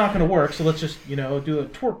 it's not going to work, so let's just do a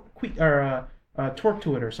twerk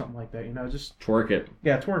to it or something like that." Just Twerk it.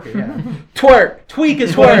 yeah, twerk it. Yeah, Twerk. tweak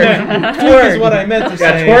is what I meant. Tweak is what I meant to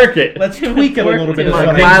say. Twerk it. Let's tweak it a little bit. Is Like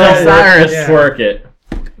what I Miley meant. Cyrus. Just twerk it.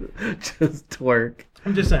 Just twerk.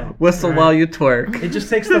 I'm just saying. Whistle All right? while you twerk. It just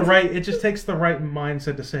takes the right. It just takes the right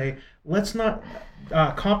mindset to say, let's not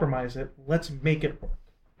compromise it. Let's make it work.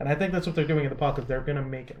 And I think that's what they're doing in the Apocalypse. They're gonna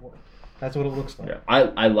make it work. That's what it looks like. Yeah,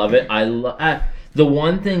 I love it. The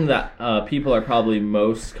one thing that people are probably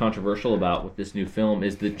most controversial about with this new film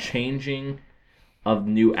is the changing of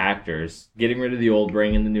new actors, getting rid of the old,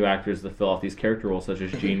 bringing in the new actors to fill out these character roles, such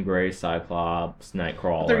as Jean Grey, Cyclops,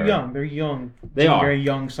 Nightcrawler. But they're young. They're young. They are very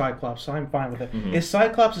young Cyclops. So I'm fine with it. Mhm. Is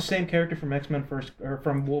Cyclops the same character from X-Men First or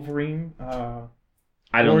from Wolverine?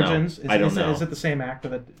 I don't Origins? know. I don't know. Is it the same actor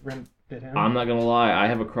that did him? I'm not gonna lie. I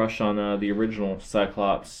have a crush on the original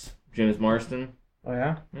Cyclops, James Marsden. Oh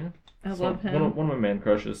yeah. I So, love him. One of my man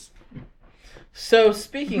crushes. So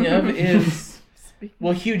speaking of,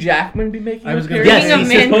 will Hugh Jackman be making I was an gonna- appearance? Yes, of he's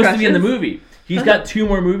man supposed to be in the crushes. movie. He's got 2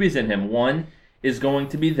 more movies in him. One is going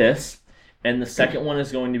to be this, and the second one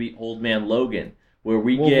is going to be Old Man Logan, where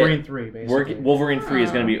we Wolverine get 3, basically. Wolverine 3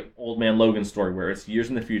 is going to be Old Man Logan's story, where it's years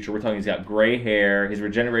in the future. We're talking he's got gray hair, his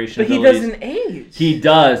regeneration But he abilities. doesn't age. He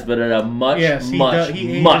does, but at a much, Yes, he much, does.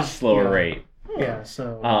 He much ages, slower yeah. rate. Yeah.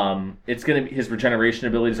 So. It's gonna be his regeneration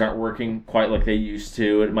abilities aren't working quite like they used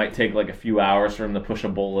to. It might take like a few hours for him to push a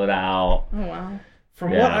bullet out. Oh wow.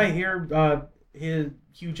 From Yeah. what I hear,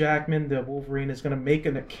 Hugh Jackman, the Wolverine, is going to make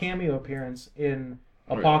a cameo appearance in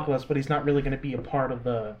Apocalypse, but he's not really going to be a part of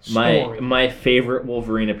the story. My favorite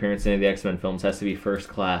Wolverine appearance in any of the X-Men films has to be First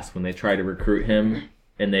Class, when they try to recruit him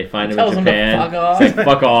and they find him in Tells him to Japan. fuck off. It's like,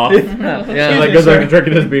 fuck off. He's Yeah. like, me, goes back sir. and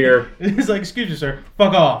drinking his beer. He's like, "Excuse me, sir,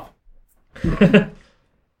 fuck off."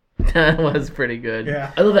 That was pretty good.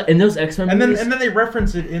 Yeah. I love that. In those X-Men And movies, then they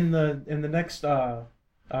reference it in the next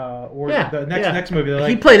next movie. They're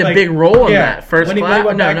He like, played a big role in yeah, that. First when he Class?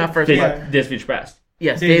 went No, back- not First Days, Class. Yeah. Days of Future Past.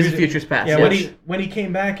 Yes, Days Days of of Future's Past. Yeah, yes. when he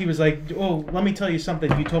came back, he was like, "Oh, let me tell you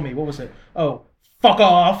something. You told me. What was it? Oh, fuck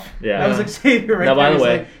off." Yeah. That was like Xavier right Now, by there. the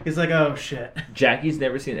way- He's like, "Oh shit." Jackie's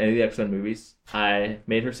never seen any of the X-Men movies. I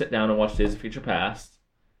made her sit down and watch Days of Future Past.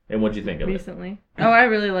 And what'd you think of it? Recently. Oh, I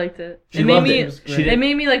really liked it. She It made loved me. it. It was great. She It did.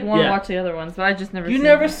 made me like want to Yeah. watch the other ones, but I just never. You seen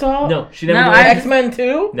never them. saw No, she never No, did. I- X-Men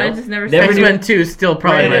 2? No. I just never. Never seen did. them. X-Men 2 is still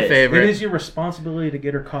probably Right, my it is. It favorite. is your responsibility to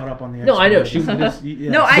get her caught up on the. No, I know, X-Men. she-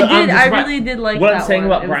 Yeah. No, I But I'm did. just I right. really did like What that I'm saying one.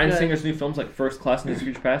 about It was Bryan good. Singer's new films like First Class and Days of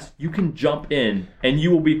Future Past, you can jump in and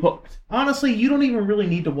you will be hooked. Honestly, you don't even really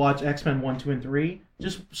need to watch X-Men 1, 2, and 3.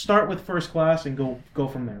 Just start with First Class and go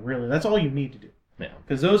from there. Really, that's all you need to do. Yeah.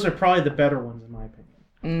 Because those are probably the better ones in my opinion.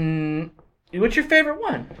 What's your favorite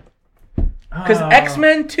one? Because Uh,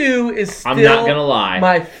 X-Men 2 is still I'm not gonna lie.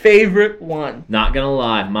 my favorite one. Not gonna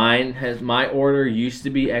lie. My order used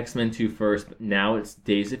to be X-Men 2 first, but now it's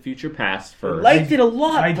Days of Future Past first. Liked it a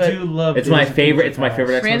lot, I but do love. It's Days my of favorite. Future It's my Past.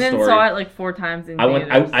 favorite X-Men Brandon story. saw it like 4 times in I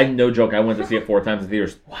went. theaters. I no joke. I went to see it 4 times in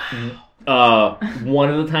theaters. Wow.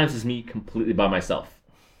 One of the times is me completely by myself.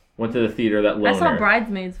 Went to the theater that I loner. saw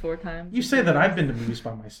Bridesmaids 4 times. You say that I've been to movies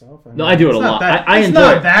by myself. No, I do it it's a not lot. that- I it's enjoy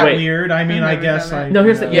not it. that Wait. weird. I mean, I've I never guess done I. it. No,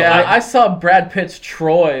 here's the- yeah, I- I saw Brad Pitt's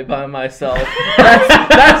Troy by myself.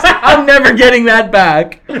 That's I'm never getting that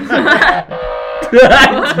back.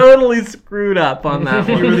 I totally screwed up on that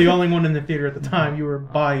You were one. the only one in the theater at the time. You were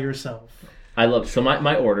by yourself. I love so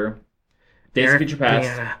my order: Days of Future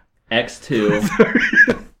Past,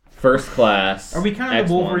 X2, First Class. Are we counting X1.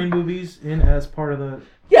 the Wolverine movies in as part of the...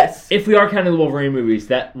 Yes. If we are counting the Wolverine movies,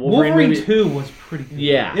 that Wolverine movie, 2 was pretty good.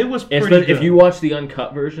 yeah, It was pretty Especially good. if you watch the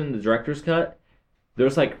uncut version, the director's cut,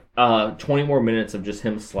 there's like 20 more minutes of just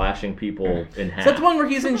him slashing people in half. Is that the one where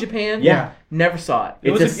he's in Japan? Yeah. Never saw it. It's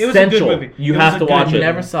It was a good essential. movie. You It was have a to good watch movie. it.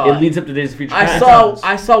 Never saw It it. leads up to Days of Future I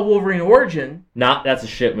Past. saw Wolverine Origin. That's a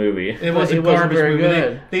shit movie. It was It a wasn't garbage very movie.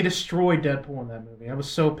 good. They destroyed Deadpool in that movie. I was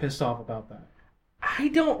so pissed off about that. I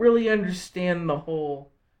don't really understand the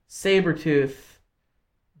whole Sabretooth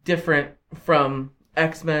different from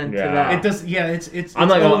X-Men to Yeah. that. It does. Yeah, it's I'm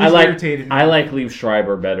not gonna. always I like. irritated me. I like Liev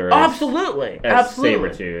Schreiber better. As, Absolutely. as Absolutely.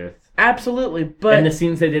 Sabretooth. Absolutely. But And the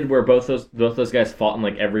scenes they did where both those guys fought in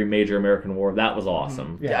like every major American war, that was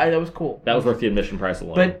awesome. Yeah. that was cool. That was worth the admission price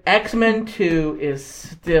alone. But X-Men 2 is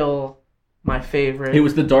still my favorite. it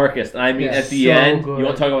was the darkest. I mean, Yeah, at the so end, good. you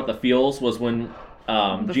want to talk about the feels? Was when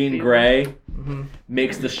The Jean feels. Grey Mhm.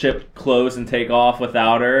 makes the ship close and take off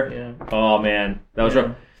without her. Yeah. Oh man, that was Yeah.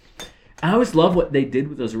 rough. I always love what they did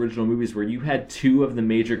with those original movies, where you had two of the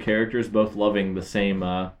major characters both loving the same.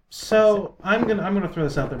 So I'm gonna throw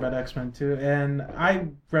this out there about X-Men 2, and I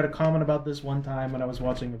read a comment about this one time when I was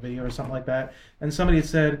watching a video or something like that, and somebody had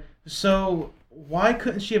said, "So why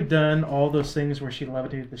couldn't she have done all those things where she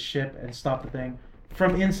levitated the ship and stopped the thing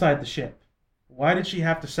from inside the ship? Why did she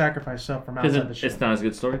have to sacrifice herself from Because outside the ship?" it's not as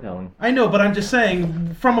good storytelling. I know, but I'm just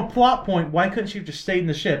saying, from a plot point, why couldn't she have just stayed in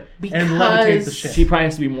the ship and levitated the ship? She probably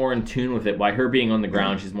has to be more in tune with it. By her being on the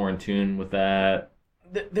ground, she's more in tune with that.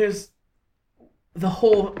 There's the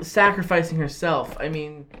whole sacrificing herself. I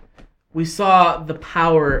mean, we saw the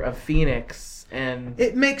power of Phoenix, and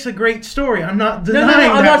It makes a great story. I'm not no,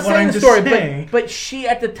 denying I'm that. not what saying I'm the just story, saying. but she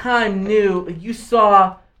at the time knew. You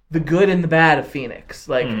saw the good and the bad of Phoenix,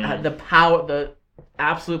 like the power, the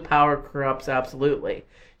absolute power corrupts absolutely.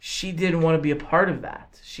 She didn't want to be a part of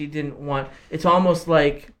that. She didn't want. It's almost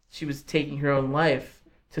like she was taking her own life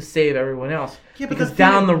to save everyone else. Yeah, but because the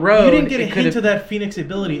down the Phoenix- road, you didn't get a it hint could've- of that Phoenix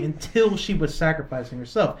ability until she was sacrificing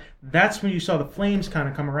herself. That's when you saw the flames kind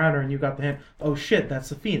of come around her, and you got the hint. Oh shit, that's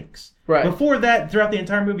the Phoenix. Right. Before that, throughout the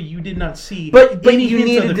entire movie, you did not see. But any you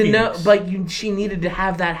hints of needed the to know. Phoenix. But she needed to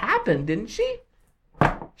have that happen, didn't she?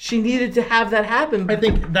 She needed to have that happen. I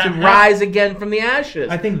think that to hap- rise again from the ashes.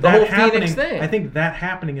 I think the that whole happening. Phoenix thing. I think that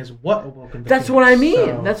happening is what awoken the that's Phoenix. what I mean.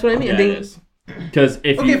 So- That's what I mean. Yeah, They- it is. Because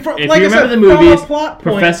if Okay, you like you I remember said, the from a movies, plot point-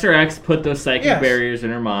 Professor X put those psychic Yes. barriers in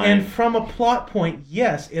her mind. And from a plot point,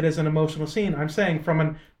 yes, it is an emotional scene. I'm saying from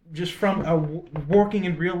a working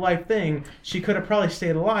in real life thing, she could have probably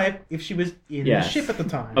stayed alive if she was in Yes. the ship at the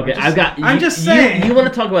time. Okay, I'm just saying. You want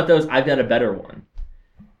to talk about those? I've got a better one.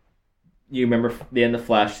 You remember the end of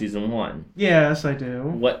Flash season 1? Yes, I do.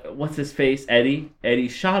 What's his face? Eddie. Eddie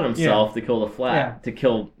shot himself to kill the Flash, to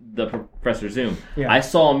kill the Professor Zoom. Yeah. I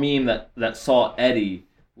saw a meme that saw Eddie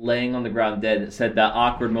laying on the ground dead. It said that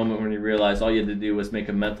awkward moment when you realized all you had to do was make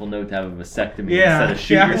a mental note to have a vasectomy instead of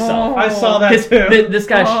shoot yourself. I saw that Because too. this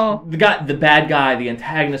guy, Oh. the bad guy, the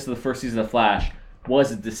antagonist of the first season of Flash,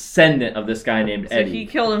 was a descendant of this guy named So Eddie. he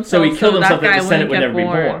killed himself. So he killed himself that that guy descendant would wouldn't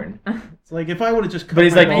never get be born. It's like if I would have just. But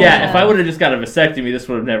he's cut like, my yeah, balls if I off- would have just got a vasectomy, this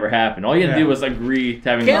would have never happened. All you had to Yeah. do was agree to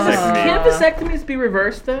having a Can't, vasectomy. can't vasectomies be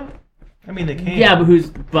reversed though? I mean, they can. Yeah,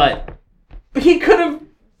 but He could have.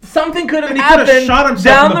 Something could have Then he could have happened shot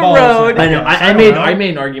himself down in the the balls. road. I know. Yes, I I made don't know.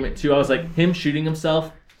 an argument too. I was like, him shooting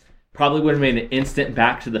himself probably would have made an instant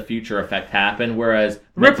Back to the Future effect happen, whereas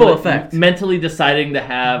Ripple mentally, effect. mentally deciding to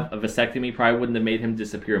have a vasectomy probably wouldn't have made him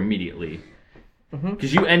disappear immediately.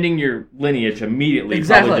 Because you ending your lineage immediately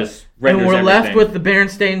Exactly. probably just And renders we're left everything. with the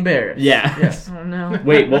Berenstain Bears. Yeah. Yes. Oh no.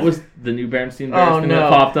 Wait, what was the new Berenstain Bears Oh thing no! that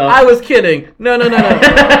popped up? I was kidding. No.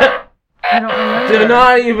 I don't remember. Do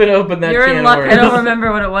not even open that You're can in of luck. worms. I don't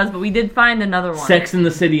remember what it was, but we did find another one. Sex in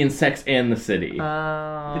the City and Sex and the City.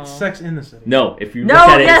 Oh. It's Sex in the City. No, if you No, look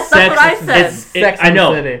at yes, it, that's what I said. Sex I and the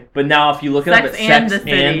know, City. but now if you look it up, Sex it's and Sex the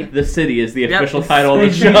City. and the City is the Yep. official title They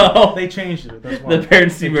of the changed, show. they changed it. That's why. The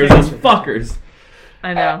Berenstain Bears, They those changed it. fuckers.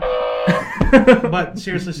 I know. But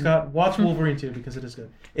seriously, Scott, watch Wolverine 2 because it is good.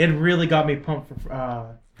 It really got me pumped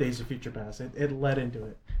for Days of Future Past. It led into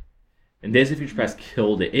it. And Days of Future Past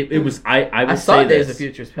killed it. It was I I would saw say Days this. of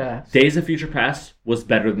Futures Past. Days of Future Past was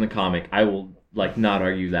better than the comic. I will not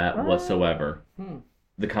argue that What? whatsoever. Hmm.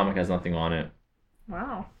 The comic has nothing on it.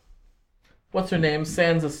 Wow. What's her name?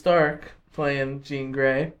 Sansa Stark playing Jean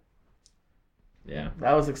Grey. Yeah.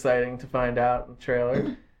 That was exciting to find out in the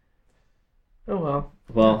trailer. Oh well.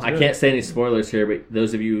 Well, That's I good. can't say any spoilers here, but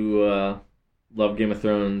those of you love Game of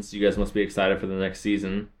Thrones. You guys must be excited for the next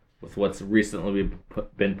season with what's recently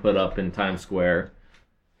been put up in Times Square.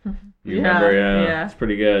 You remember? Yeah. It's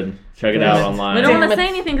pretty good. Check it out online. We don't want to say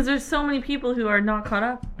anything because there's so many people who are not caught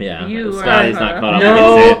up. Yeah. You Scotty's not caught up. No, I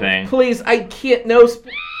can't say anything. please, I can't. No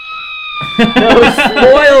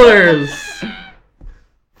spoilers.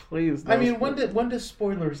 Please. No I mean, spoilers. when does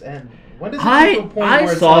spoilers end? When does it get to a point I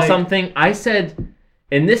where it's saw like, something. I said,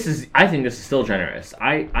 and I think this is still generous.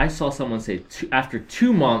 I saw someone say after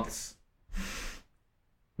 2 months.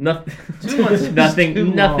 2 months is too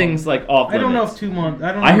long. Nothing's like off limits. I don't know if 2 months.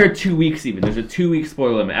 I don't know. I heard 2 weeks even. There's a 2-week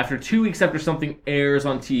spoiler limit. After 2 weeks after something airs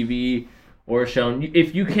on TV or shown,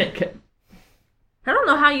 if you can't... I don't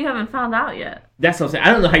know how you haven't found out yet. That's what I'm saying.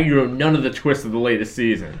 I don't know how you know none of the twists of the latest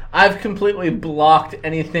season. I've completely blocked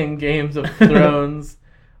anything Games of Thrones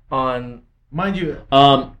on. Mind you,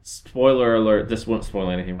 Spoiler alert. This won't spoil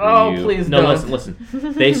anything for you. Oh, please no, don't. listen.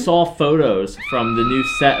 They saw photos from the new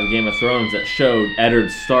set of Game of Thrones that showed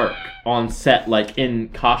Eddard Stark on set, like in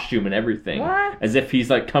costume and everything. What? As if he's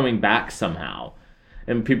like coming back somehow.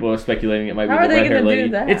 And people are speculating it might How be are the they red-haired gonna do lady.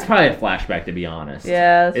 that? It's probably a flashback, to be honest.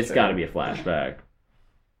 Yeah, that's It's true. got to be a flashback.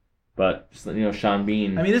 But, Sean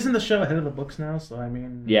Bean. I mean, isn't the show ahead of the books now? So I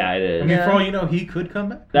mean, yeah, it is. I mean, Yeah. for all you know, he could come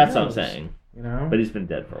back. Who That's what I'm knows? saying. You know, But he's been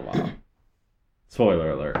dead for a while.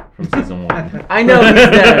 Spoiler alert from season 1. I know he's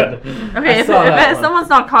dead. Okay, if saw that one. someone's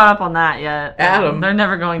not caught up on that yet, Adam. they're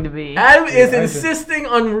never going to be. Adam is Yeah, I insisting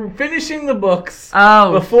on finishing the books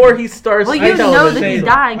Oh. before he starts. Well, the you know television that he show.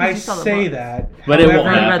 died because I you saw the say book. that, But it won't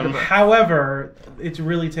Read happen. the book. However, it's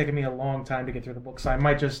really taken me a long time to get through the book, so I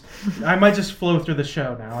might just flow through the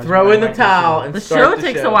show now. is Throw what I in the might towel consider. and The start show the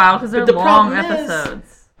takes show. a while because they're But the long problem is,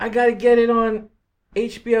 episodes. I gotta get it on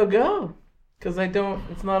HBO Go because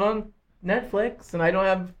it's not on Netflix, and I don't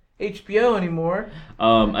have HBO anymore.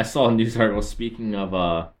 I saw a news article speaking of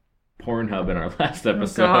Pornhub in our last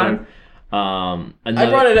episode. God. I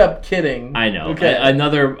brought it up kidding. I know. Okay.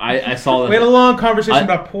 I saw We had a long conversation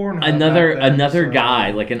about porn. another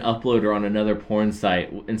guy, like an uploader on another porn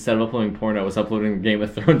site, instead of uploading porno, was uploading Game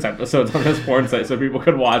of Thrones episodes on his porn site so people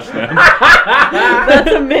could watch them.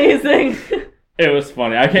 That's amazing. It was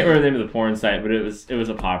funny. I can't remember the name of the porn site, but it was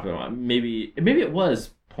a popular one. Maybe it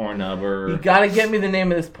was Pornhub You or... gotta get me the name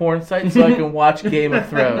of this porn site so I can watch Game of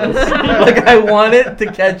Thrones. Like, I want it to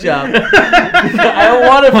catch up. I don't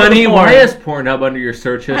want it for Honey, the porn. why is Pornhub under your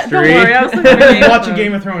search history? Don't worry, I was looking at I'm watching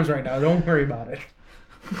Game of Thrones right now. Don't worry about it.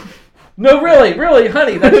 No, really,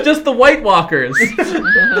 honey, that's just the White Walkers.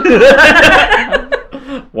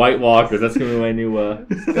 White Walkers. That's going to be my new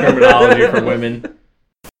terminology for women.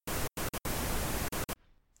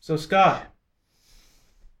 So, Scott,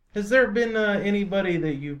 has there been anybody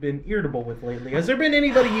that you've been irritable with lately? Has there been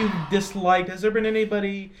anybody you've disliked? Has there been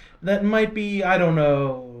anybody that might be, I don't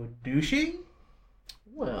know, douchey?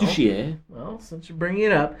 Well, Douchier. well, since you're bringing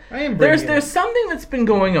it up, I am bringing there's it. something that's been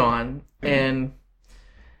going on, and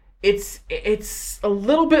it's a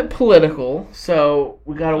little bit political, so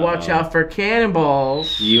we gotta watch Uh-oh. out for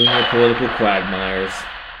cannonballs. You and your political quagmires.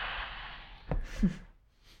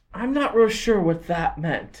 I'm not real sure what that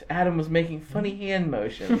meant. Adam was making funny hand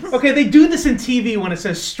motions. Okay, they do this in TV when it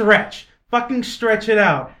says stretch. Fucking stretch it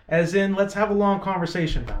out. As in, let's have a long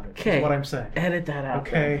conversation about it. Okay. Is what I'm saying. Edit that out.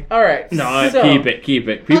 Okay. All right. No, so, keep it.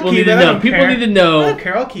 People I'll need keep to it, I know. don't People care. need to I know. don't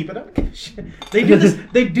care. I'll keep it. I don't give a shit. They do this.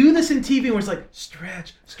 They do this in TV where it's like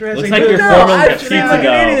stretch. Looks They like do you're it. No, forming I that feel seems like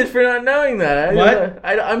ago. an idiot for not knowing that. What?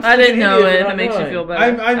 I'm I didn't an know idiot it. for If not it makes you knowing. feel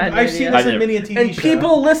better. I've seen I this in never- many a TV And show.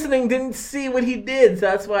 people listening didn't see what he did, so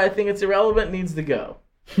that's why I think it's irrelevant. Needs to go.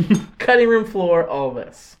 Cutting room floor. All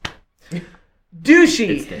this. It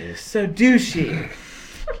Douchey. stays. So douchey.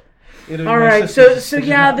 It'll be All my right. sister's So decision,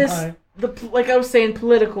 yeah, not mine. like I was saying,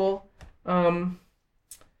 political.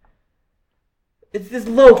 It's this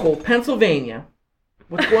local Pennsylvania.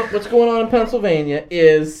 What's going on in Pennsylvania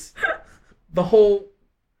is the whole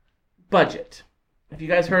budget. Have you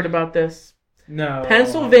guys heard about this? No.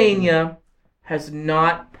 Pennsylvania has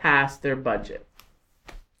not passed their budget.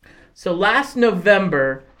 So last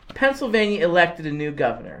November, Pennsylvania elected a new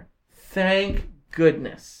governor. Thank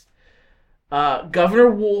goodness.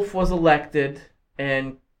 Governor Wolf was elected,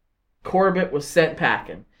 and Corbett was sent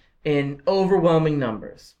packing in overwhelming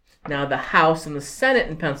numbers. Now, the House and the Senate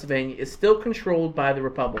in Pennsylvania is still controlled by the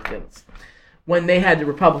Republicans. When they had the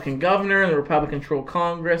Republican governor and the Republican-controlled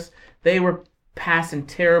Congress, they were passing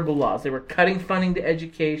terrible laws. They were cutting funding to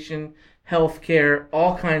education, healthcare,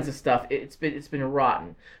 all kinds of stuff. It's been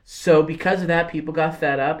rotten. So because of that, people got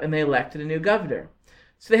fed up and they elected a new governor.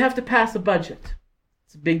 So they have to pass a budget.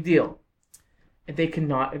 It's a big deal. And they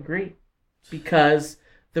cannot agree because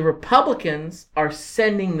The Republicans are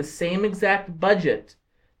sending the same exact budget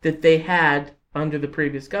that they had under the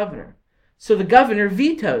previous governor. So the governor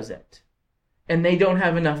vetoes it. And they don't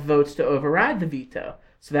have enough votes to override the veto.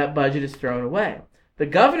 So that budget is thrown away. The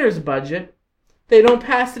governor's budget, they don't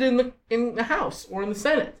pass it in the House or in the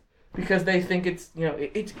Senate because they think it's,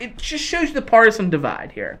 it just shows you the partisan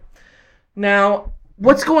divide here. Now,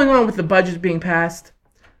 what's going on with the budget being passed?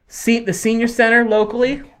 The senior center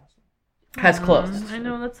locally has closed. I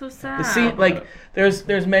know, that's so sad.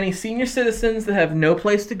 There's many senior citizens that have no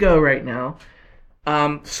place to go right now.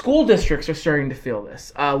 School districts are starting to feel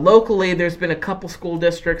this. Locally, there's been a couple school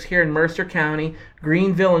districts here in Mercer County,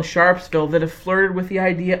 Greenville and Sharpsville, that have flirted with the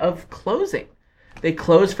idea of closing. They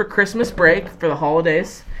close for Christmas break, for the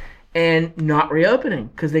holidays, and not reopening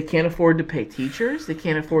because they can't afford to pay teachers. They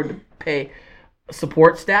can't afford to pay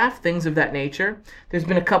support staff, things of that nature. There's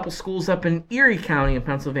been a couple schools up in Erie County in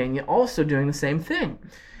Pennsylvania also doing the same thing.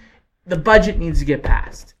 The budget needs to get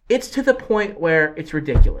passed. It's to the point where it's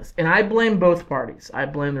ridiculous. And I blame both parties. I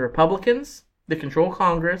blame the Republicans, that control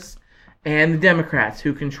Congress, and the Democrats,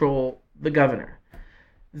 who control the governor.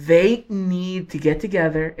 They need to get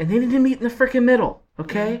together, and they need to meet in the frickin' middle,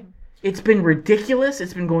 okay? Mm-hmm. It's been ridiculous.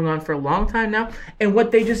 It's been going on for a long time now. And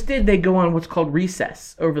what they just did, they go on what's called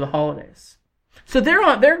recess over the holidays. So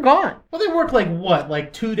they're gone. Well, they work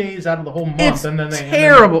like 2 days out of the whole month, it's and then they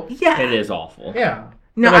terrible. Yeah, it is awful. Yeah.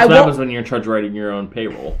 No, that's what happens when you're in charge of writing your own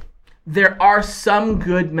payroll. There are some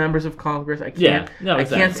good members of Congress. I can't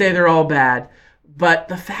say they're all bad. But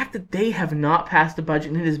the fact that they have not passed a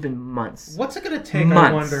budget, and it has been months. What's it going to take,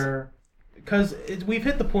 I wonder? Because we've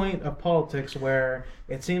hit the point of politics where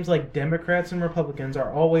it seems like Democrats and Republicans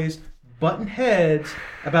are always butting heads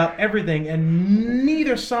about everything, and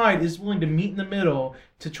neither side is willing to meet in the middle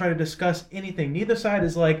to try to discuss anything. Neither side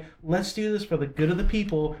is like, let's do this for the good of the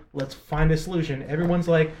people, let's find a solution. Everyone's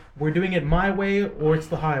like, we're doing it my way or it's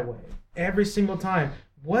the highway. Every single time.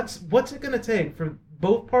 What's it going to take for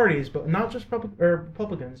both parties, but not just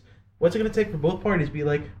Republicans, what's it going to take for both parties to be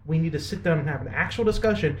like, we need to sit down and have an actual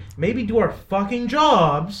discussion, maybe do our fucking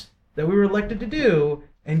jobs that we were elected to do,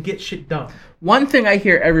 and get shit done. One thing I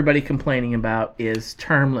hear everybody complaining about is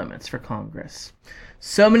term limits for Congress.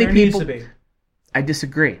 So many people... Needs to be. I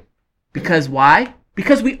disagree. Because why?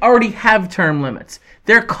 Because we already have term limits.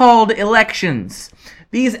 They're called elections.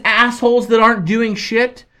 These assholes that aren't doing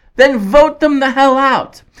shit, then vote them the hell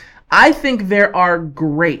out. I think there are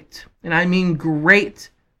great, and I mean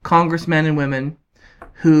great, congressmen and women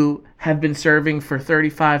who have been serving for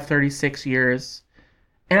 35, 36 years.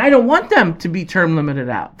 And I don't want them to be term limited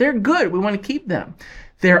out. They're good. We want to keep them.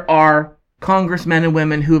 There are congressmen and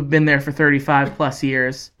women who have been there for 35 plus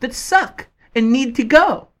years that suck and need to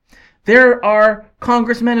go. There are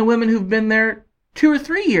congressmen and women who've been there 2 or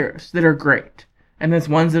 3 years that are great. And there's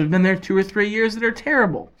ones that have been there 2 or 3 years that are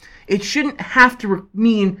terrible. It shouldn't have to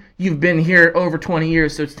mean you've been here over 20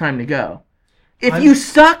 years, so it's time to go. If you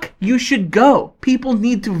suck, you should go. People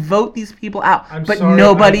need to vote these people out.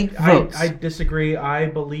 Nobody votes. I disagree. I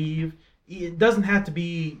believe it doesn't have to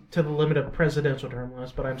be to the limit of presidential term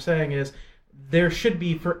limits, but I'm saying is there should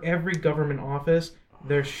be, for every government office,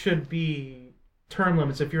 there should be term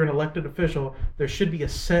limits. If you're an elected official, there should be a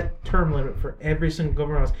set term limit for every single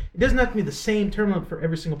government office. It doesn't have to be the same term limit for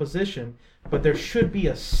every single position, but there should be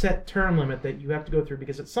a set term limit that you have to go through,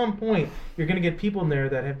 because at some point you're going to get people in there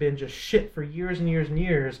that have been just shit for years and years and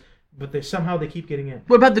years, but they keep getting in.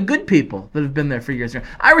 What about the good people that have been there for years and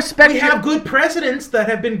years? I respect. We have good presidents that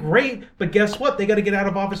have been great, but guess what? They got to get out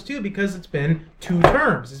of office too, because it's been 2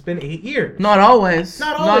 terms. It's been 8 years. Not always.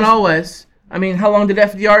 I mean, how long did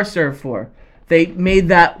FDR serve for? They made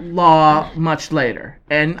that law much later.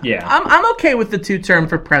 And yeah. I'm okay with the 2 term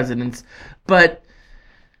for presidents, but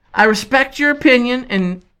I respect your opinion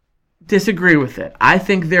and disagree with it. I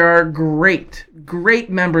think there are great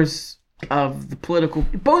members of the political,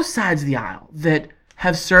 both sides of the aisle, that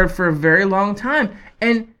have served for a very long time.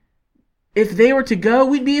 And if they were to go,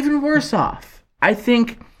 we'd be even worse off. I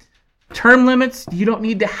think term limits, you don't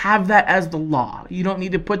need to have that as the law. You don't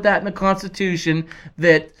need to put that in the Constitution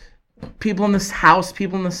that people in this House,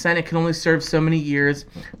 people in the Senate can only serve so many years.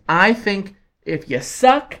 I think if you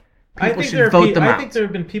suck, people should vote them out. I think there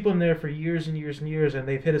have been people in there for years and years and years, and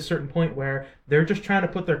they've hit a certain point where they're just trying to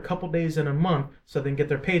put their couple days in a month so they can get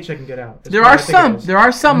their paycheck and get out. There are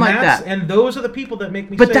some like that. And those are the people that make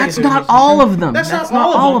me say... But that's not all of them. That's not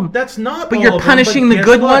all of them. That's not all of them. But you're punishing the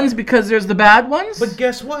good ones because there's the bad ones? But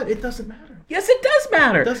guess what? It doesn't matter. Yes, it does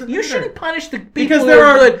matter. You shouldn't punish the people who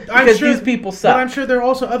are good because these people suck. But I'm sure there are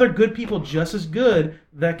also other good people just as good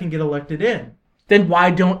that can get elected in. Then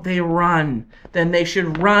why don't they run? Then they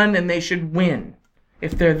should run and they should win.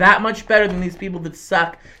 If they're that much better than these people that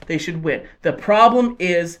suck, they should win. The problem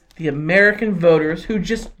is the American voters who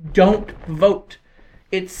just don't vote.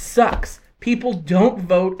 It sucks. People don't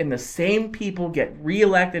vote, and the same people get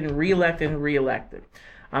reelected and reelected and reelected.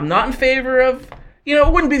 I'm not in favor of,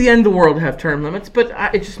 it wouldn't be the end of the world to have term limits, but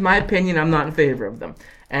it's just my opinion. I'm not in favor of them.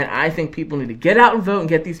 And I think people need to get out and vote and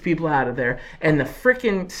get these people out of there. And the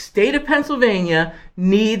freaking state of Pennsylvania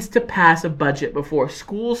needs to pass a budget before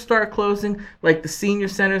schools start closing like the senior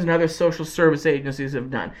centers and other social service agencies have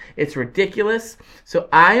done. It's ridiculous. So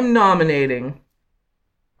I am nominating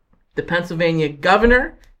the Pennsylvania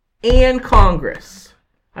governor and Congress.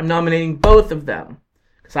 I'm nominating both of them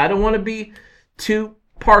because I don't want to be too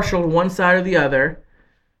partial to one side or the other.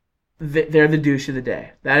 They're the douche of the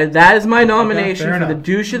day. That is my nomination for the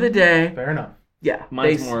douche of the day. Fair enough. Yeah.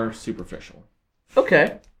 Mine's more superficial.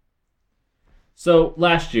 Okay. So,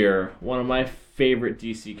 last year, one of my favorite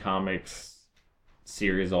DC Comics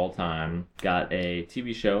series all time got a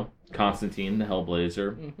TV show, Constantine, the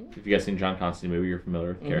Hellblazer. Mm-hmm. If you guys seen John Constantine movie, you're familiar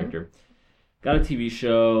with the character. Got a TV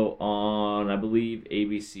show on, I believe,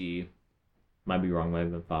 ABC. Might be wrong, might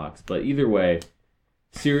have been Fox. But either way,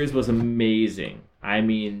 series was amazing. I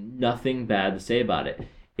mean, nothing bad to say about it.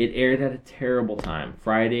 It aired at a terrible time,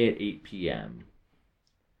 Friday at 8 p.m.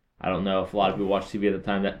 I don't know if a lot of people watch TV at the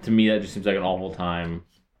time. To me, that just seems like an awful time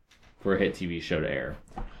for a hit TV show to air.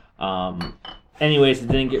 Anyways, it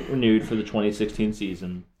didn't get renewed for the 2016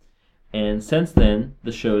 season. And since then,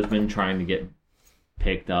 the show's been trying to get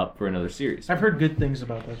picked up for another series. I've heard good things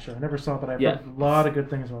about that show. I never saw it, but I've heard a lot of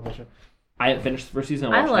good things about that show. I haven't finished the first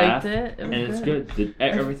season. I liked it. And it's good.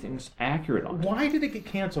 Everything's accurate on it. Why did it get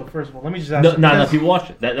canceled, first of all? Let me just ask you. Not enough people watched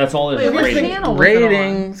it. That's all it is.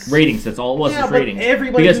 Ratings. Ratings. That's all it was. Yeah, but ratings.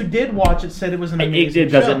 Everybody who did watch it said it was an amazing show.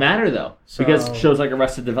 It doesn't matter, though. So... Because shows like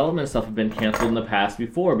Arrested Development and stuff have been canceled in the past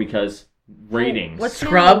before because ratings. What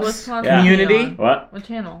Scrubs, Community. What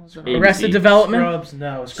channel is it? Arrested Development. Scrubs,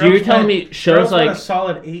 no. So you're telling me shows like a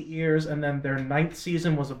solid 8 years, and then their 9th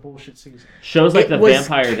season was a bullshit season. Shows like The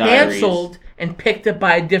Vampire Diaries canceled and picked up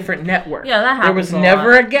by a different network. Yeah, that happened. There was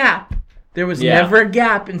never a gap. There was never a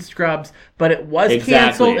gap in Scrubs, but it was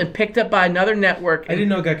canceled and picked up by another network. I didn't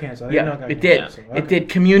know it got canceled. It did. Okay. It did.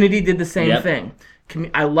 Community did the same thing.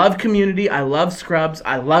 I love Community, I love Scrubs,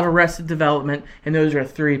 I love Arrested Development, and those are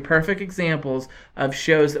 3 perfect examples of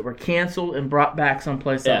shows that were canceled and brought back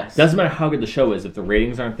someplace else. It doesn't matter how good the show is. If the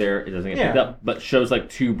ratings aren't there, it doesn't get picked up. But shows like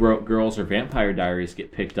Two Broke Girls or Vampire Diaries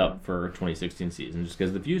get picked up for 2016 season just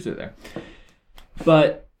because the views are there.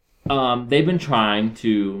 But they've been trying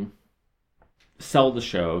to sell the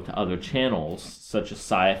show to other channels, such as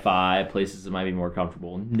Sci-Fi, places that might be more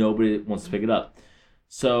comfortable. Nobody wants to pick it up.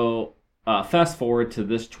 So... fast forward to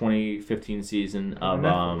this 2015 season of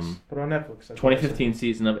 2015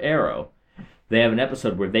 season of Arrow. They have an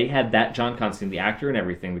episode where they had that John Constantine, the actor and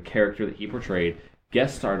everything, the character that he portrayed,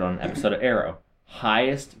 guest starred on an episode of Arrow.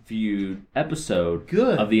 Highest viewed episode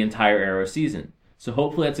of the entire Arrow season. So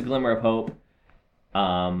hopefully that's a glimmer of hope.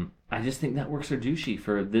 I just think networks are douchey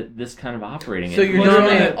for this kind of operating. So you're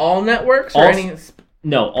nominating all networks or any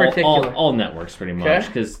particular? All networks pretty much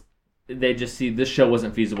because. They just see this show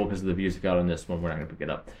wasn't feasible because of the views it got on this one. We're not going to pick it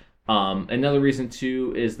up. Another reason,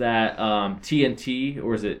 too, is that TNT,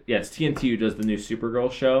 or is it? Yeah, it's TNT who does the new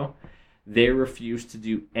Supergirl show. They refuse to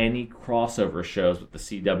do any crossover shows with the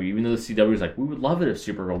CW, even though the CW is like, we would love it if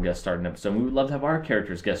Supergirl guest starred in an episode. We would love to have our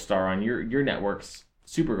characters guest star on your network's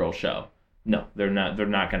Supergirl show. No, they're not. They're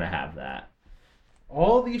not going to have that.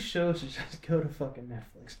 All these shows should just go to fucking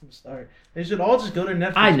Netflix. I'm sorry. They should all just go to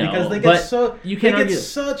Netflix. I know, because they get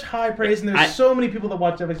such high praise, and there's so many people that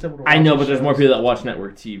watch Netflix that would watch I know, but there's more people that watch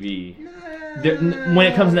network TV. When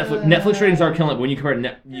it comes to Netflix ratings are killing it. When you compare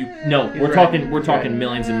we're talking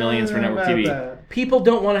millions and millions for network TV. People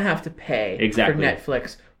don't want to have to pay for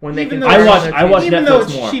Netflix when they can. I watch even Netflix though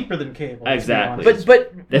it's more. cheaper than cable. Exactly.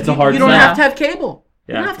 But it's a hard. You don't have to have cable.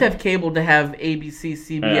 Yeah. You don't have to have cable to have ABC,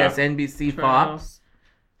 CBS, NBC, Fox.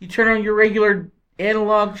 You turn on your regular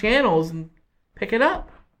analog channels and pick it up.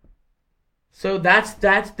 So that's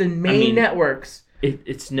the main networks.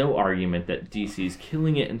 It's no argument that DC's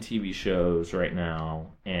killing it in TV shows right now,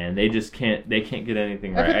 and they just can't get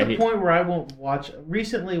anything right. I'm at the point where I won't watch.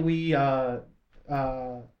 Recently, we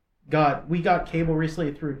got cable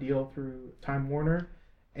recently through a deal through Time Warner.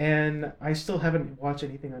 And I still haven't watched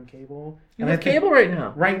anything on cable. You have cable right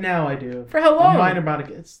now? Right now I do. For how long?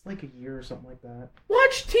 It's like a year or something like that.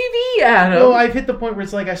 Watch TV, Adam! No, I've hit the point where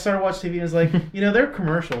it's like I started watching TV and it's like, there are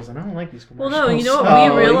commercials and I don't like these commercials. Well, no, you know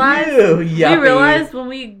what we realized? We realized when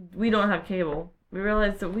we don't have cable. we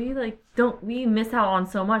realized that we miss out on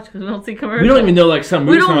so much because we don't see commercials. We don't even know like some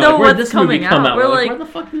movies. We don't come know out, like, where'd what's this movie coming come out. out? We're We're like, where the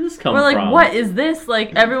fuck did this come We're like, from? what is this?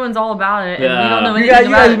 Like everyone's all about it, and we Yeah. don't know You anything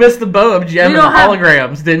about guys it. missed the boat of Gem and the don't have-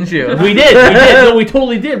 holograms, didn't you? We did. No, we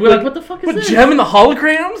totally did. We're like, what the fuck is What, this? Gem and the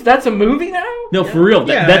holograms? That's a movie now? No, for real.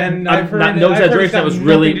 Yeah, That and I'm I've heard not it- no I've heard exaggeration. it's That got was nothing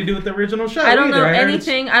really. to do with the original show. I don't know either. I heard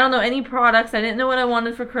anything. I don't know any products. I didn't know what I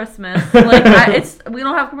wanted for Christmas. Like we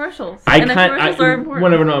don't have commercials. And the commercials are important.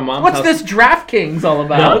 Whenever to my mom's What's house. this DraftKings all No,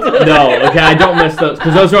 about? no, okay, I don't miss those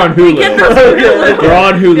because those are on Hulu. get those on Hulu. They're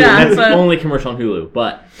on Hulu. Yeah, That's but- the only commercial on Hulu.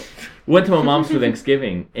 But went to my mom's for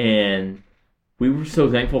Thanksgiving and we were so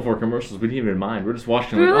thankful for commercials. We didn't even mind. We're just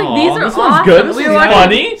watching. We were like, "Aw, these are this one's awesome." good. This We is were watching-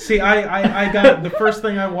 funny. See, I got the first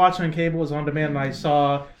thing I watched on cable was on demand, and I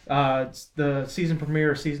saw the season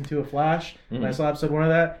premiere of season 2 of Flash, and I saw episode 1 of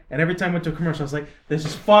that. And every time I went to a commercial, I was like, "This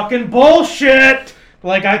is fucking bullshit!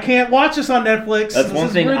 Like, I can't watch this on Netflix. That's this one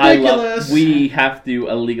is thing I ridiculous." love. We have to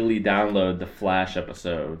illegally download the Flash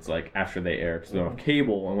episodes like after they air because we don't have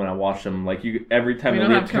cable. And when I watch them, like every time We they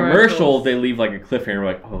don't leave have a commercial, commercials. they leave like a cliffhanger. We're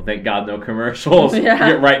like, oh, thank God, no commercials. Yeah.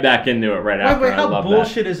 Get right back into it right after. Wait, I how love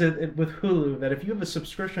bullshit is it with Hulu that if you have a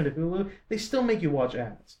subscription to Hulu, they still make you watch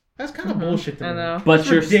ads? That's kind of bullshit to I me. know. that. But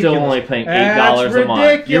It's you're still ridiculous. only paying That's $8 a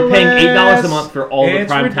month. You're paying $8 a month for all the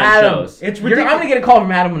It's primetime Adam, shows. It's I'm ridiculous. gonna get a call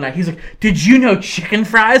from Adam tonight. He's like, "Did you know chicken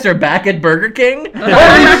fries are back at Burger King?" I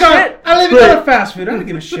don't even go But- to fast food. I don't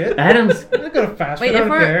give a shit. Adam's I don't go to fast Wait, food. I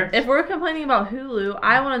don't care. if we're complaining about Hulu,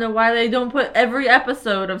 I want to know why they don't put every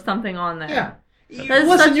episode of something on there. Yeah. That is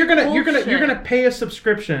Listen, such you're gonna bullshit. pay a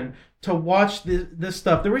subscription to watch this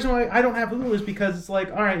stuff. The reason why I don't have Hulu is because it's like,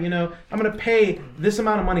 all right, I'm gonna pay this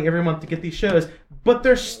amount of money every month to get these shows, but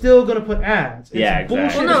they're still gonna put ads. It's Yeah, exactly.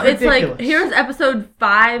 bullshit. Well, no, it's ridiculous. like here's episode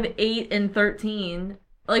 5, 8, and 13.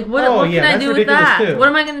 Like what? Oh, what yeah, can I that's do with ridiculous, that? too. What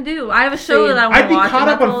am I gonna do? I have a show that I want I'd to be watch. caught and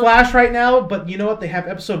up that's on all- Flash right now, but you know what? They have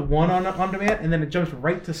episode 1 on demand, and then it jumps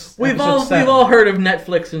right to We've episode 7. all heard of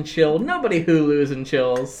Netflix and chill. Nobody Hulu's and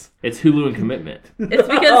chills. it's Hulu and commitment. It's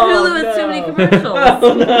because Oh, Hulu has too many no. commercials.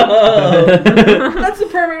 Oh, no. That's a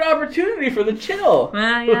perfect opportunity for the chill.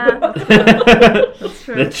 Yeah, that's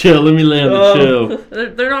true. The chill. Let me land the Oh.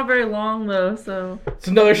 chill. They're not very long though, so It's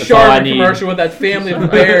another That's all I Charmin need. commercial with that family of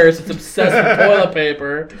bears that's obsessed with toilet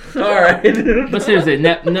paper. All right. But seriously,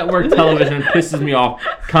 network television pisses me off.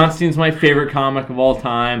 Constantine's my favorite comic of all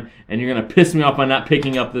time, and you're gonna piss me off by not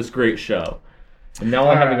picking up this great show. And now all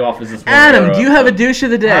I have to go off is this one. Adam, arrow. do you have a douche of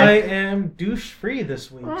the I day? am douche-free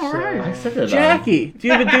this week. All so- right. I said that about Jackie, do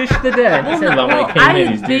you have a douche of the day? I said about when he came in,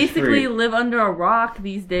 he's I basically douche-free. live under a rock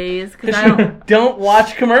these days because I don't. Don't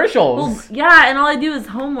watch commercials. Well, yeah, and all I do is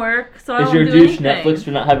homework, so I Is don't your do douche anything. Netflix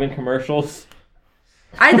for not having commercials?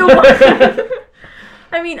 I don't.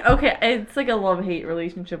 I mean, okay, it's like a love-hate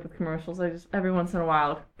relationship with commercials. I just every once in a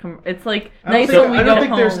while, it's like nice when we I go don't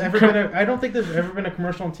think home. I don't think there's ever been a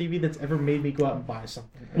commercial on TV that's ever made me go out and buy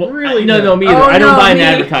something. Well, Really? no, me either. Oh, I don't no, buy me.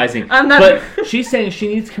 advertising. I'm not- But she's saying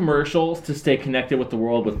she needs commercials to stay connected with the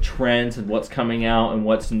world, with trends and what's coming out and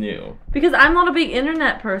what's new. Because I'm not a big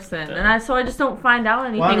internet person, and I just don't find out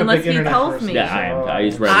anything I'm a unless big he internet tells person. me. Yeah, I am. I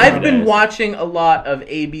use Reddit. I've been nowadays. watching a lot of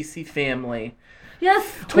ABC Family.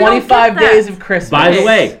 Yes, we don't 25 get that. Days of Christmas. By the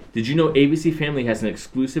way, did you know ABC Family has an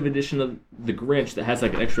exclusive edition of The Grinch that has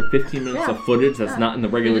like an extra 15 minutes Yeah. of footage that's Yeah. not in the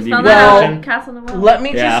We regular just DVD found that out Well, on version? Castle in the Well. let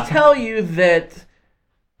me Yeah. just tell you that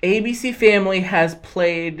ABC Family has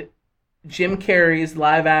played Jim Carrey's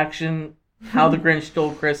live action How the Grinch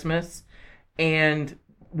Stole Christmas and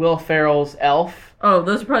Will Ferrell's Elf. Oh,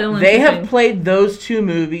 those are probably the only They two have things. played those two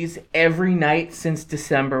movies every night since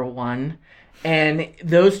December 1. And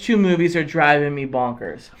those two movies are driving me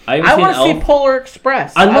bonkers. I haven't I seen want to see Elf. Polar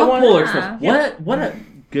Express. I love wanna- Polar Yeah. Express. Yeah. What a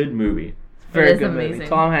good movie. Very It is good movie. amazing.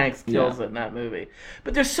 Tom Hanks kills Yeah. it in that movie.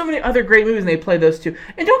 But there's so many other great movies, and they play those two.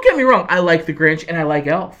 And don't get me wrong, I like The Grinch and I like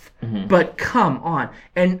Elf. Mhm. But come on.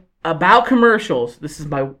 And about commercials, this is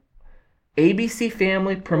my ABC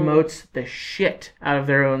Family promotes the shit out of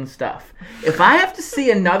their own stuff. If I have to see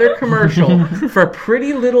another commercial for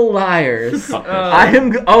Pretty Little Liars, Fuck that Oh. I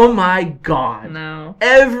am. Oh my god! No.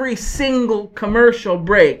 Every single commercial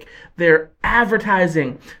break, they're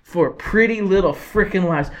advertising for Pretty Little Freaking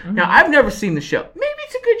Lies. Now, I've never seen the show. Maybe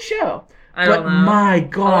it's a good show. I But don't know. my lot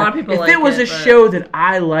God, of people if like it was it, a but- show that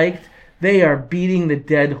I liked, they are beating the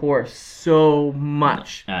dead horse so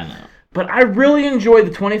much. I know. But I really enjoyed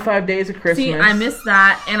the 25 Days of Christmas. See, I missed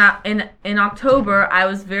that, and in October I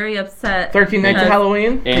was very upset. 13 Nights of because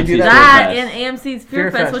Halloween. Did you do AMC's that? That Fear and Fest. AMC's Fear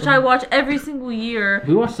Fear Fest, Fest. which I watch every single year.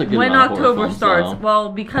 We watched a good When amount of horror October films, starts. though. Well,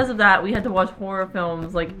 because of that, we had to watch horror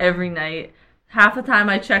films like every night. Half the time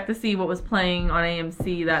I checked to see what was playing on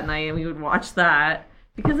AMC that night, and we would watch that.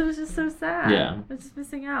 because it was just so sad. Yeah. I was just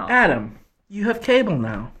missing out. Adam, you have cable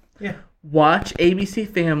now. Yeah. Watch ABC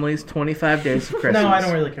Family's 25 Days of Christmas. No, I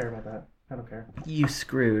don't really care about that. I don't care. You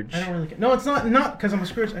Scrooge. I don't really care. No, it's not because I'm a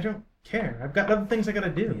Scrooge. I don't care. I've got other things I gotta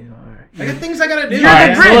do. You are. I got things I gotta do. You're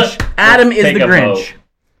Alright, the so Grinch. Adam is take the a Grinch. vote.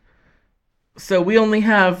 So we only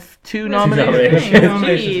have 2 nominations. Two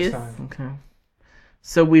nominations this Jeez. time. Okay.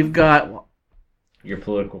 So we've got Your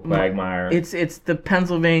political quagmire. it's the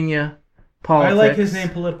Pennsylvania I politics. like his name,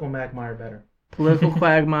 Political Magmire, better. Political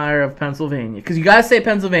quagmire of Pennsylvania, because you gotta say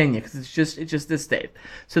Pennsylvania, because it's just this state.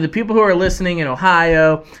 So the people who are listening in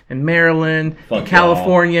Ohio and Maryland, Fuck and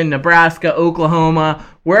California, Nebraska, Oklahoma,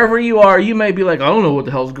 wherever you are, you may be like, I don't know what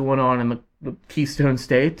the hell's going on in the Keystone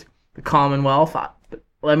State, the Commonwealth. But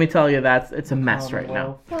let me tell you, it's a mess right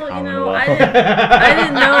now. Well, you Commonwealth. know, I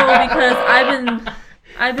didn't know because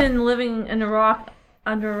I've been living in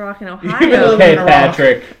under a rock in Ohio. Okay,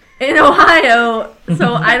 Patrick. In Ohio,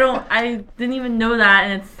 so I didn't even know that,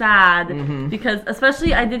 and it's sad because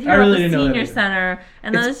especially I did hear I about really the didn't know that senior either. center,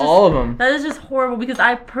 and that It's is just all of them. that is just horrible because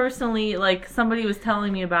I personally somebody was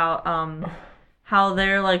telling me about how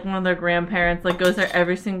they're one of their grandparents goes there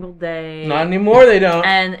every single day. Not anymore, they don't.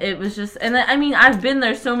 And it was just, and I mean, I've been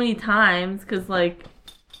there so many times because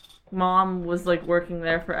mom was working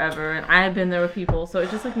there forever, and I have been there with people, so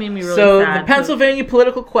it just made me really So sad. the Pennsylvania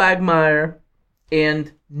political quagmire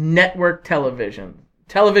and network television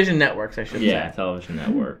networks, I should say. Yeah, television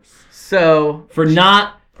networks. So For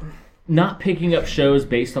not picking up shows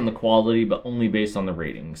based on the quality, but only based on the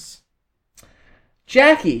ratings.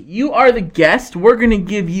 Jackie, you are the guest. We're going to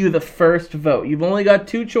give you the first vote. You've only got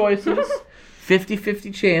 2 choices.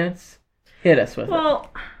 50-50 chance. Hit us with it. Well,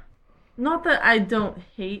 not that I don't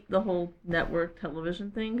hate the whole network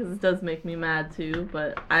television thing, because it does make me mad too,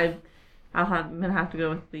 but I'm gonna have to go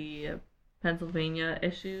with the Pennsylvania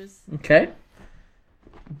issues. Okay.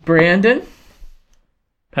 Brandon?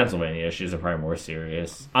 Pennsylvania issues are probably more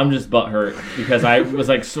serious. I'm just butthurt because I was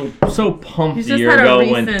so pumped He's a just year had a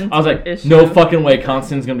ago when recent I was like, issue. no fucking way,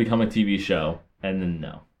 Constantine's gonna become a TV show, and then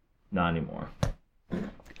no, not anymore.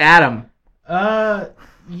 Adam?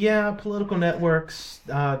 Yeah, political networks.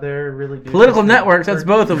 They're really good. Political networks, that's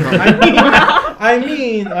both of them. I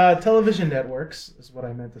mean, television networks is what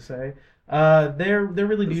I meant to say. They're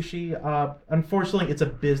really douchey. Unfortunately, it's a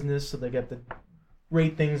business, so they get to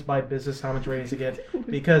rate things by business, how much ratings they get,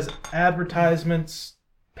 because advertisements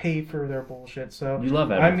pay for their bullshit. So You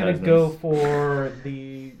love I'm gonna advertisements. go for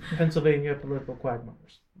the Pennsylvania political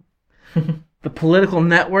quagmires. The Political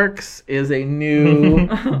Networks is a new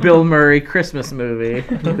Bill Murray Christmas movie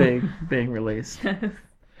being released.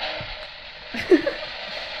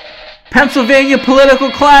 Pennsylvania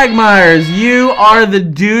Political Quagmires, you are the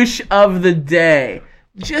douche of the day.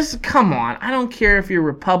 Just come on. I don't care if you're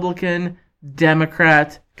Republican,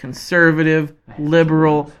 Democrat, conservative,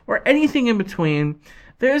 liberal, or anything in between.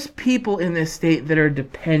 There's people in this state that are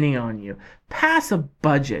depending on you. Pass a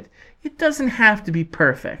budget. It doesn't have to be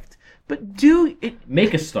perfect. But do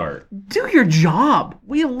Make a start. do your job.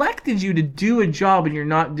 We elected you to do a job and you're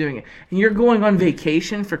not doing it. And you're going on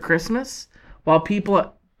vacation for Christmas while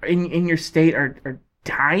people in your state are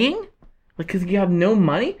dying? Because you have no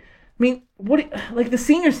money? I mean, the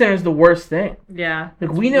senior center is the worst thing. Yeah. Like,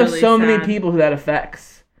 it's we know really so many sad. people who that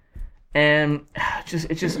affects. And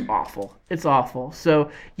it's just awful. It's awful.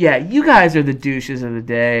 So, yeah, you guys are the douches of the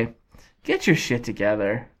day. Get your shit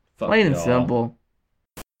together. Fuck Plain and y'all. simple.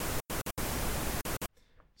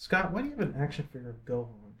 Scott, why do you have an action figure of Gohan?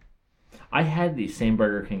 I had the same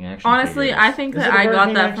Burger King action Honestly, figures. I think Is that it a I Burger got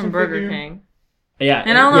King that action from Burger figure? King. Yeah,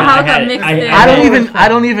 And I don't know yeah, how it I got had mixed I in. had I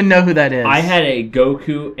don't even know who that is. I had a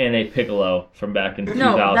Goku and a Piccolo from back in 2000.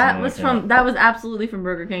 No, that when was it came out. that was absolutely from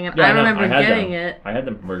Burger King, and Yeah, I know, remember had getting them. it I had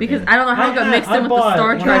them from Burger because King. I don't know how it got mixed in with the bought- Star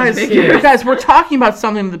when I Trek was a kid- figures. Guys, we're talking about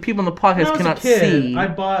something that the people in the When I podcast was a cannot kid, see. I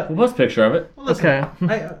bought. We'll post a picture of it. Well, listen,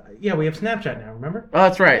 Okay. yeah, we have Snapchat now. Remember? Oh,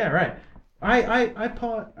 that's right. Yeah, right. I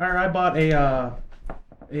bought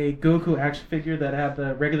a Goku action figure that had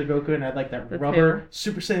the regular Goku and had like that The rubber tail.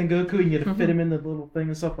 Super Saiyan Goku, and you had to fit him in the little thing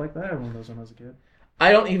and stuff like that. I had one of those when I was a kid.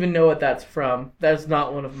 I don't even know what that's from. That's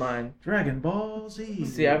not one of mine. Dragon Ball Z.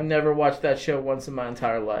 See, I've never watched that show once in my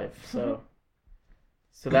entire life, so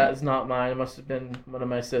that is not mine. It must have been one of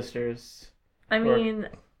my sisters. I mean,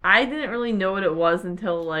 I didn't really know what it was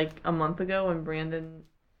until like a month ago when Brandon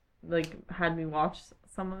had me watch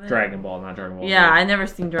some of it. Dragon Ball, not Dragon Ball. Yeah, I never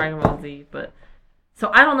seen Dragon Ball Z, but so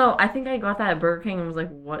I don't know. I think I got that at Burger King and was like,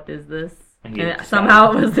 "What is this?" And And you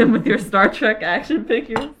somehow it was in with your Star Trek action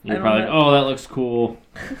figures. I You're don't probably like, know. oh, that looks cool.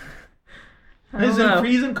 I It's don't in know.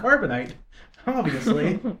 freezing carbonite.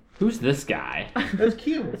 Obviously, Who's this guy? that's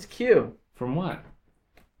cute. It's cute. From what?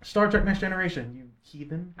 Star Trek Next Generation, you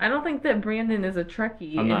heathen. I don't think that Brandon is a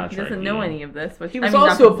Trekkie. I'm not and he a doesn't know Trekkie. any of this. Which, He was not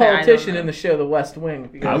also a to say I don't politician know. in the show The West Wing.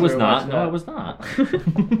 If you guys I was ever not. watched No, that. I was not.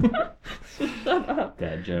 Shut up.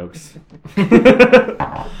 Dad jokes.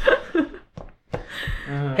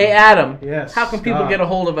 Hey, Adam. Yes. How can people stop. get a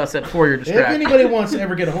hold of us at For Your If Distraction? anybody wants to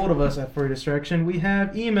ever get a hold of us at For Your Distraction, we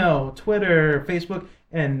have email, Twitter, Facebook,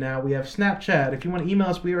 and now we have Snapchat. If you want to email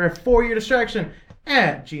us, we are at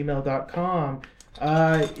foryourdistraction@gmail.com.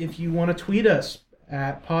 If you want to tweet us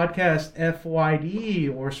at podcast FYD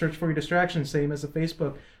or search For Your Distraction, same as the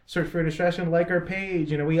Facebook. Search For Your Distraction, like our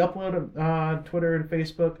page. We upload on Twitter and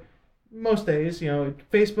Facebook most days.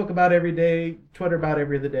 Facebook about every day, Twitter about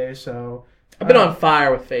every other day. So I've been on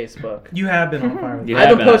fire with Facebook. you have been on fire with You it. I've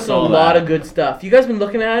have been been, I posting a saw lot that. of good stuff. You guys been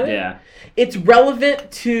looking at it? Yeah. It's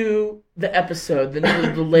relevant to the episode, the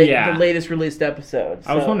Yeah. latest released episode.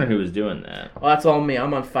 I was so- wondering who was doing that. Well, that's all me.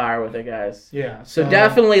 I'm on fire with it, guys. Yeah. So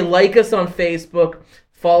definitely like us on Facebook,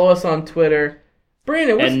 follow us on Twitter.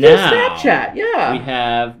 Brandon, what's And the now, Snapchat? Yeah. We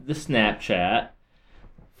have the Snapchat.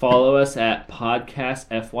 Follow us at podcast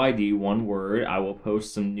FYD, one word. I will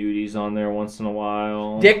post some nudies on there once in a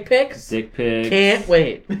while. Dick pics? Dick pics. Can't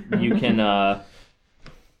wait. You can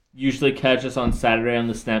usually catch us on Saturday on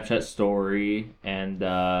the Snapchat story, and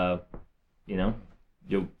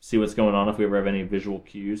you'll see what's going on if we ever have any visual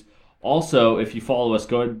cues. Also, if you follow us,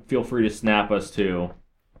 go ahead, feel free to snap us too.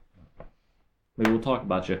 Maybe we'll talk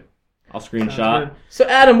about you. I'll Sounds screenshot. good. So,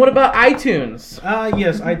 Adam, what about iTunes?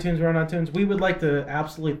 Yes, iTunes. We're on iTunes. We would like to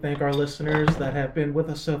absolutely thank our listeners that have been with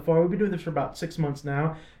us so far. We've been doing this for about 6 months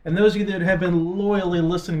now. And those of you that have been loyally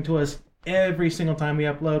listening to us every single time we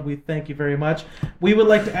upload, we thank you very much. We would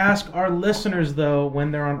like to ask our listeners, though,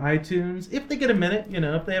 when they're on iTunes, if they get a minute,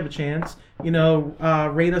 if they have a chance,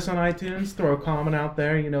 rate us on iTunes, throw a comment out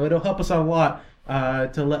there. It'll help us out a lot.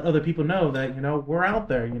 To let other people know that we're out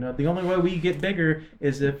there. The only way we get bigger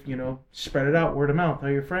is if spread it out, word of mouth, tell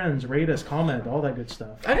your friends, rate us, comment, all that good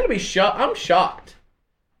stuff. I'm gonna be shocked. I'm shocked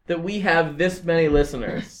that we have this many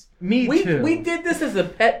listeners. Me too. We did this as a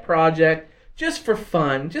pet project, just for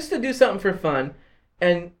fun, just to do something for fun,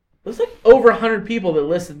 and there's like over 100 people that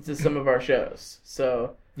listen to some of our shows.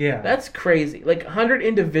 So Yeah. that's crazy. Like 100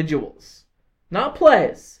 individuals, not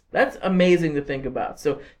plays. That's amazing to think about.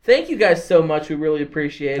 So thank you guys so much. We really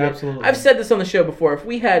appreciate it. Absolutely. I've said this on the show before. If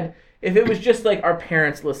it was just like our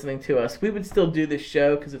parents listening to us, we would still do this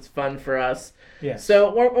show because it's fun for us. Yes.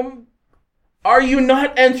 So are you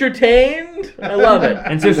not entertained? I love it.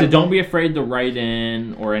 And seriously, don't be afraid to write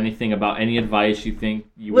in or anything about any advice you think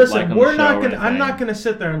you would like Listen, on we're the show. not or gonna. I'm anything. not gonna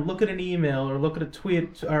sit there and look at an email or look at a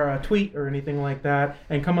tweet or anything like that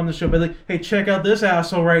and come on the show and be like, "Hey, check out this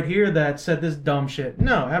asshole right here that said this dumb shit."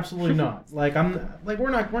 No, absolutely not. We're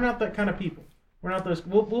not that kind of people. We're not those.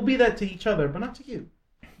 We'll be that to each other, but not to you.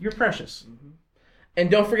 You're precious. And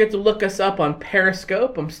don't forget to look us up on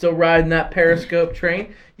Periscope. I'm still riding that Periscope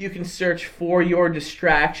train. You can search For Your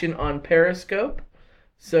Distraction on Periscope.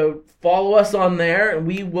 So follow us on there, and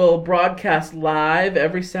we will broadcast live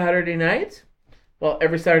every Saturday night. Well,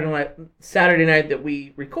 every Saturday night that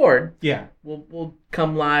we record, Yeah. we'll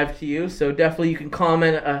come live to you. So definitely you can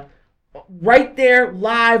comment right there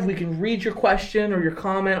live. We can read your question or your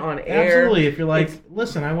comment on air. Absolutely. If you're like, It's-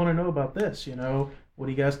 listen, I want to know about this. What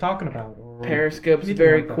are you guys talking about? Or Periscope's anything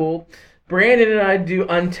very like that. cool. Brandon and I do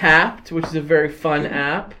Untapped, which is a very fun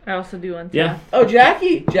app. I also do Untapped. Yeah. Oh,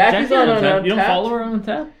 Jackie's Jackie on Untapped. Untapped. You don't follow her on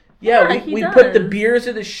Untapped? Yeah, Yeah, he we put the does. beers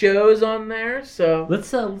of the shows on there. So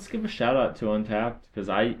Let's give a shout out to Untapped because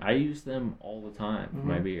I use them all the time for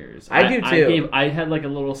my beers. I do too. I had like a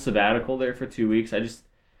little sabbatical there for 2 weeks. Just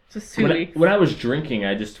 2 weeks. When I was drinking,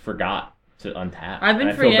 I just forgot to untap. I've been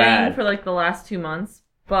I feel forgetting bad. for like the last 2 months,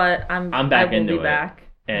 but I back will into be it. back.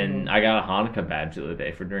 And I got a Hanukkah badge the other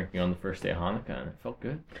day for drinking on the first day of Hanukkah, and it felt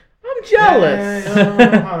good. I'm jealous.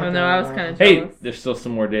 Oh no, I was kind of Hey, jealous. there's still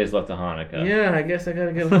some more days left of Hanukkah. Yeah, I guess I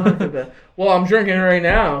gotta get a Hanukkah bed. Well, I'm drinking right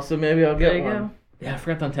now, so maybe I'll There get you one. go. Yeah, I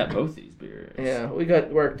forgot to untap both these beers. Yeah, we got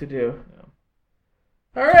work to do.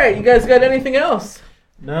 All right, you guys got anything else?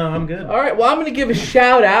 No, I'm good. All right, well, I'm going to give a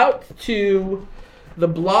shout out to the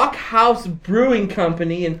Blockhouse Brewing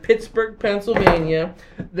Company in Pittsburgh, Pennsylvania.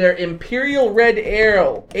 Their Imperial Red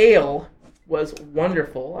Ale was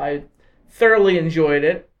wonderful. I thoroughly enjoyed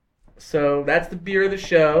it. So that's the beer of the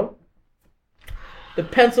show. The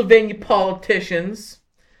Pennsylvania Politicians.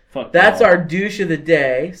 Fuck That's y'all. our douche of the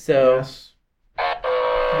day. So Yes.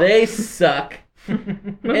 they suck. What's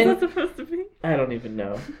And- that supposed to be? I don't even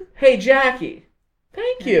know. Hey, Jackie.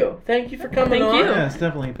 Thank you. Thank you for coming Thank on. you. Yes,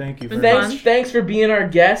 definitely. Thank you. Been very fun. much. Thanks for being our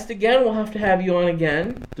guest again. We'll have to have you on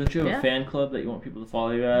again. Don't you have Yeah. a fan club that you want people to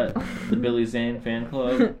follow you at? The Billy Zane fan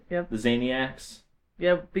club? Yep. The Zaniacs?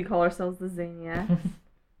 Yep. We call ourselves the Zaniacs.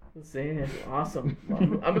 Zane is awesome.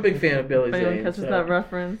 I'm a big fan of Billy If anyone Zane. catches so. that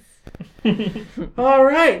reference. All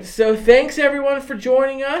right. So thanks everyone for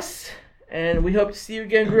joining us, and we hope to see you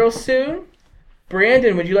again real soon.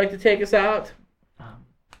 Brandon, would you like to take us out?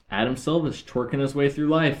 Adam Silva's twerking his way through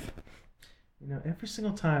life. You know, every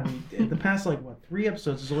single time, the past, 3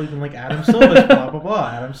 episodes has always been like Adam Silva's blah, blah, blah.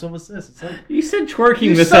 Adam Silva's this. It's like, You said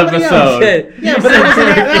twerking this somebody else episode. did. yeah, You but said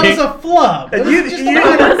that was twerking. a flub. It was You- just you- a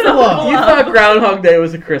minor flub. You thought Groundhog Day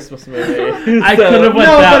was a Christmas movie. I So, could have went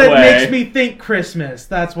No, that but it way. makes me think Christmas.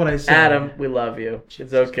 That's what I said. Adam, we love you.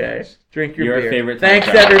 It's okay. Drink your Your beer. favorite Thanks,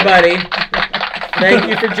 time travel. everybody. Thank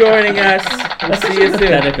you for joining us. We'll That's see such you a soon.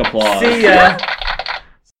 pathetic applause. See ya.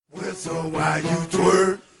 Well, so why you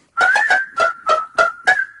twerk?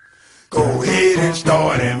 Go ahead and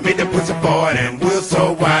start and make the pussy fart and we'll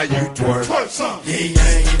so why you twerk. Twerk some. Yeah, yeah.